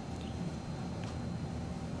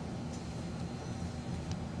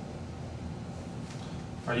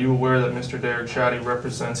 Are you aware that Mr. Derek Shaddy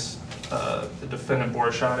represents the defendant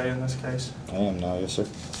Borisade in this case? I am now, yes, sir.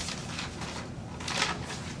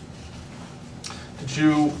 Did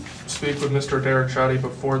you speak with Mr. Derek Shaddy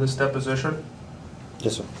before this deposition?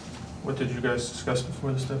 Yes, sir. What did you guys discuss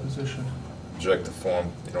before this deposition? Object to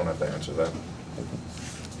form, you don't have to answer that.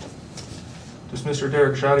 Does Mr.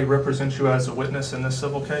 Derek Shaddy represent you as a witness in this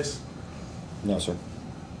civil case? No, sir.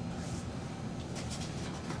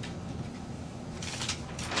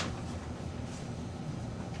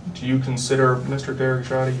 Do you consider Mr. Derek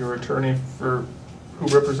Shaddy your attorney who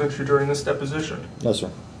represents you during this deposition? No,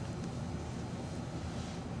 sir.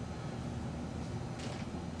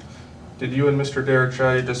 Did you and Mr. Derek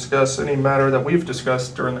Shaddy discuss any matter that we've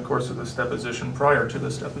discussed during the course of this deposition prior to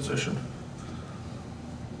this deposition?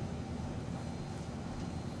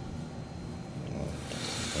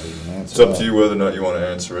 I didn't answer It's up that. to you whether or not you want to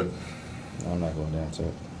answer it. I'm not going to answer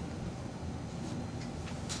it.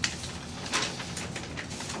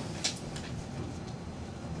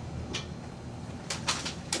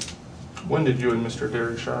 When did you and Mr.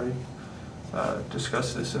 Derek Shaddy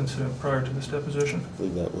discuss this incident prior to this deposition? I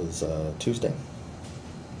believe that was Tuesday,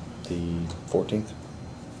 the 14th.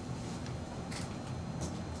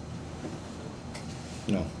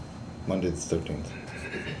 No, Monday the 13th.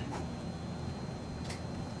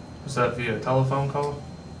 Was that via telephone call?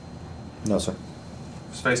 No, sir.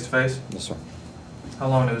 Face to face? Yes, sir. How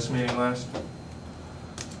long did this meeting last?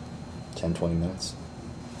 10, 20 minutes.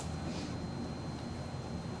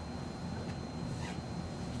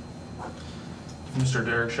 Mr.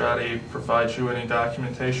 Derek Shoddy provides you any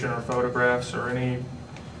documentation or photographs or any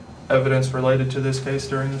evidence related to this case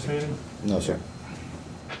during this meeting? No, sir.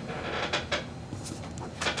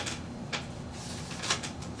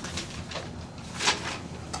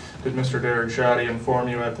 Did Mr. Derek Shoddy inform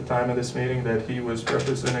you at the time of this meeting that he was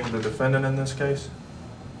representing the defendant in this case?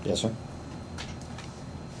 Yes, sir.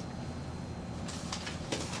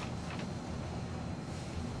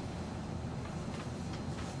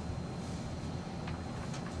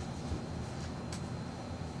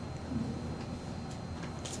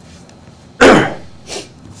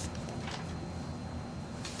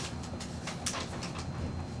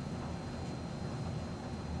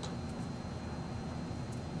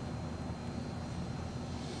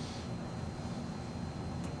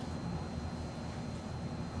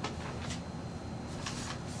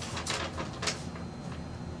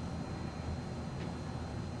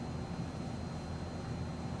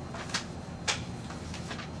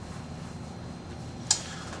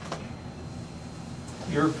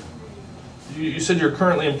 You said you're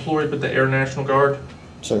currently employed with the Air National Guard?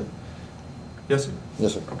 Sir. Yes, sir?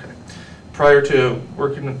 Yes, sir. Okay. Prior to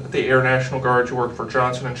working at the Air National Guard, you worked for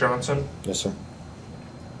Johnson & Johnson? Yes, sir.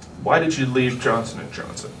 Why did you leave Johnson &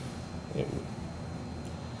 Johnson?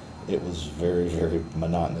 It was very, very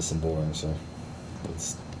monotonous and boring, sir.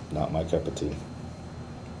 It's not my cup of tea.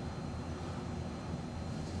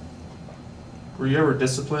 Were you ever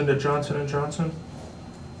disciplined at Johnson & Johnson?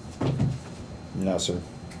 No, sir.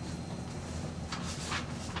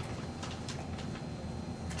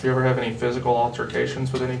 Did you ever have any physical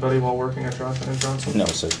altercations with anybody while working at Johnson & Johnson? No,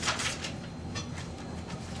 sir.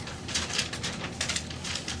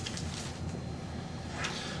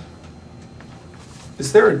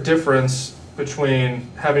 Is there a difference between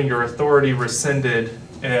having your authority rescinded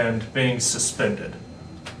and being suspended?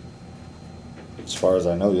 As far as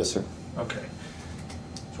I know, yes, sir. Okay.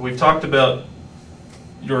 So we've talked about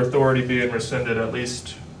your authority being rescinded at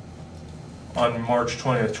least on March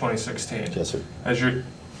 20th, 2016. Yes, sir.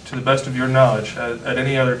 To the best of your knowledge, at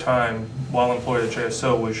any other time while employed at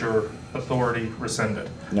JSO, was your authority rescinded?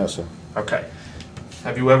 No, sir. Okay.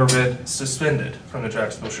 Have you ever been suspended from the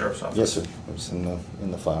Jacksonville Sheriff's Office? Yes, sir. It's in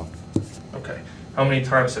the file. Okay. How many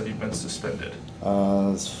times have you been suspended?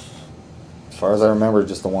 As far as I remember,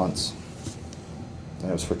 just the once. And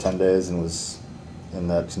it was for 10 days and was in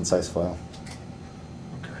that concise file.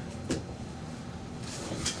 Okay.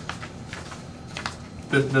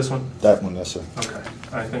 This one? That one, yes, sir. Okay.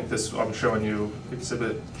 I think this, I'm showing you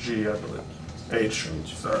Exhibit G, I believe. H.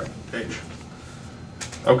 Sorry, H.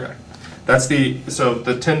 Okay. That's so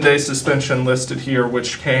the 10-day suspension listed here,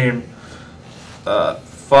 which came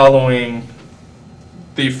following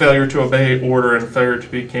the failure to obey order and failure to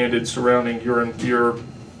be candid surrounding your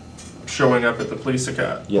showing up at the police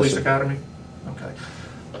academy? Okay.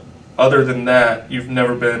 Other than that, you've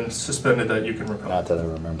never been suspended that you can recall? Not that I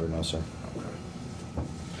remember, no, sir. Okay.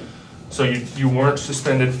 So you weren't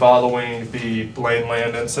suspended following the Blaine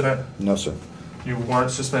Land incident? No, sir. You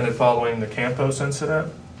weren't suspended following the Campos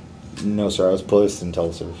incident? No, sir. I was placed in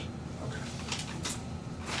teleserve. Okay.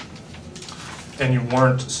 And you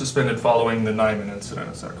weren't suspended following the Nyman incident,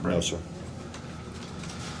 is that correct? No, sir.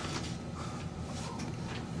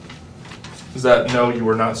 Is that no, you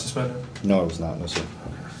were not suspended? No, it was not, no, sir.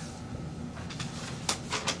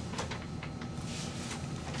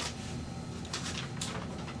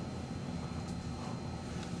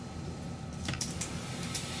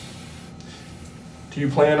 Do you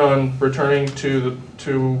plan on returning to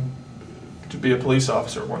be a police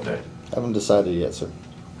officer one day? I haven't decided yet, sir.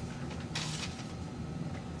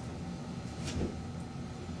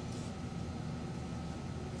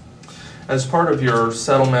 As part of your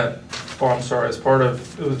settlement, as part of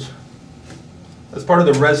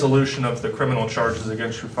the resolution of the criminal charges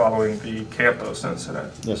against you following the Campos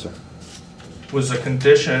incident. Yes, sir. Was a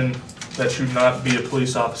condition that you not be a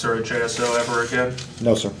police officer at JSO ever again?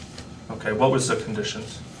 No, sir. Okay, what was the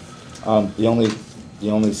conditions? The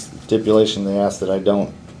only stipulation they asked that I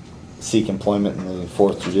don't seek employment in the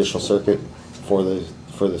 4th Judicial Circuit for the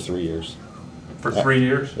 3 years. For 3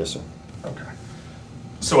 years? Yes, sir. Okay.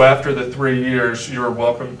 So after the 3 years, you're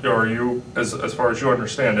welcome, or you, as far as you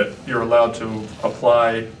understand it, you're allowed to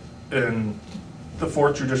apply in the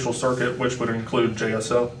 4th Judicial Circuit, which would include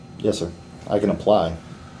JSO? Yes, sir. I can apply.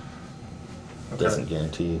 Okay. Doesn't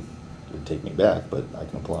guarantee it would take me back, but I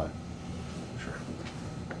can apply. Sure.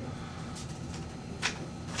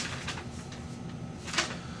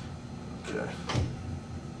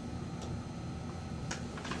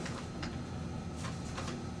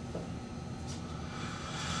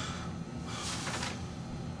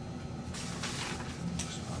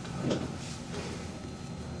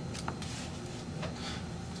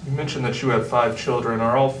 mentioned that you have 5 children.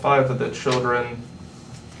 Are all 5 of the children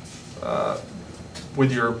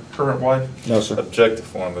with your current wife? No, sir. Objective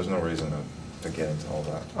form, there's no reason to get into all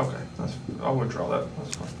that. Okay, I'll withdraw that.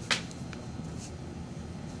 That's fine.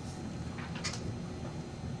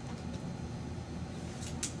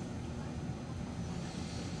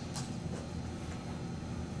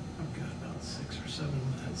 I've got about 6 or 7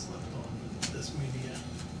 minutes left on this media.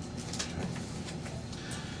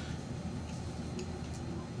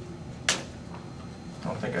 I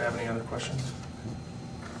don't think I have any other questions.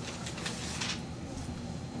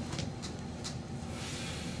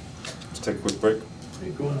 Let's take a quick break. Okay,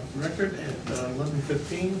 going off the record at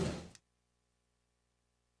 11:15.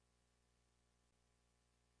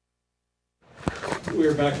 We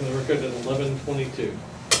are back in the record at 11:22.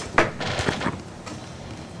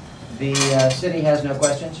 The city has no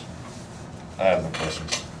questions? I have no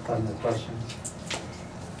questions. Other questions?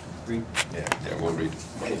 Yeah, we'll read.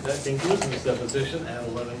 Okay, that concludes this deposition at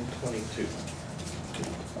 11:22.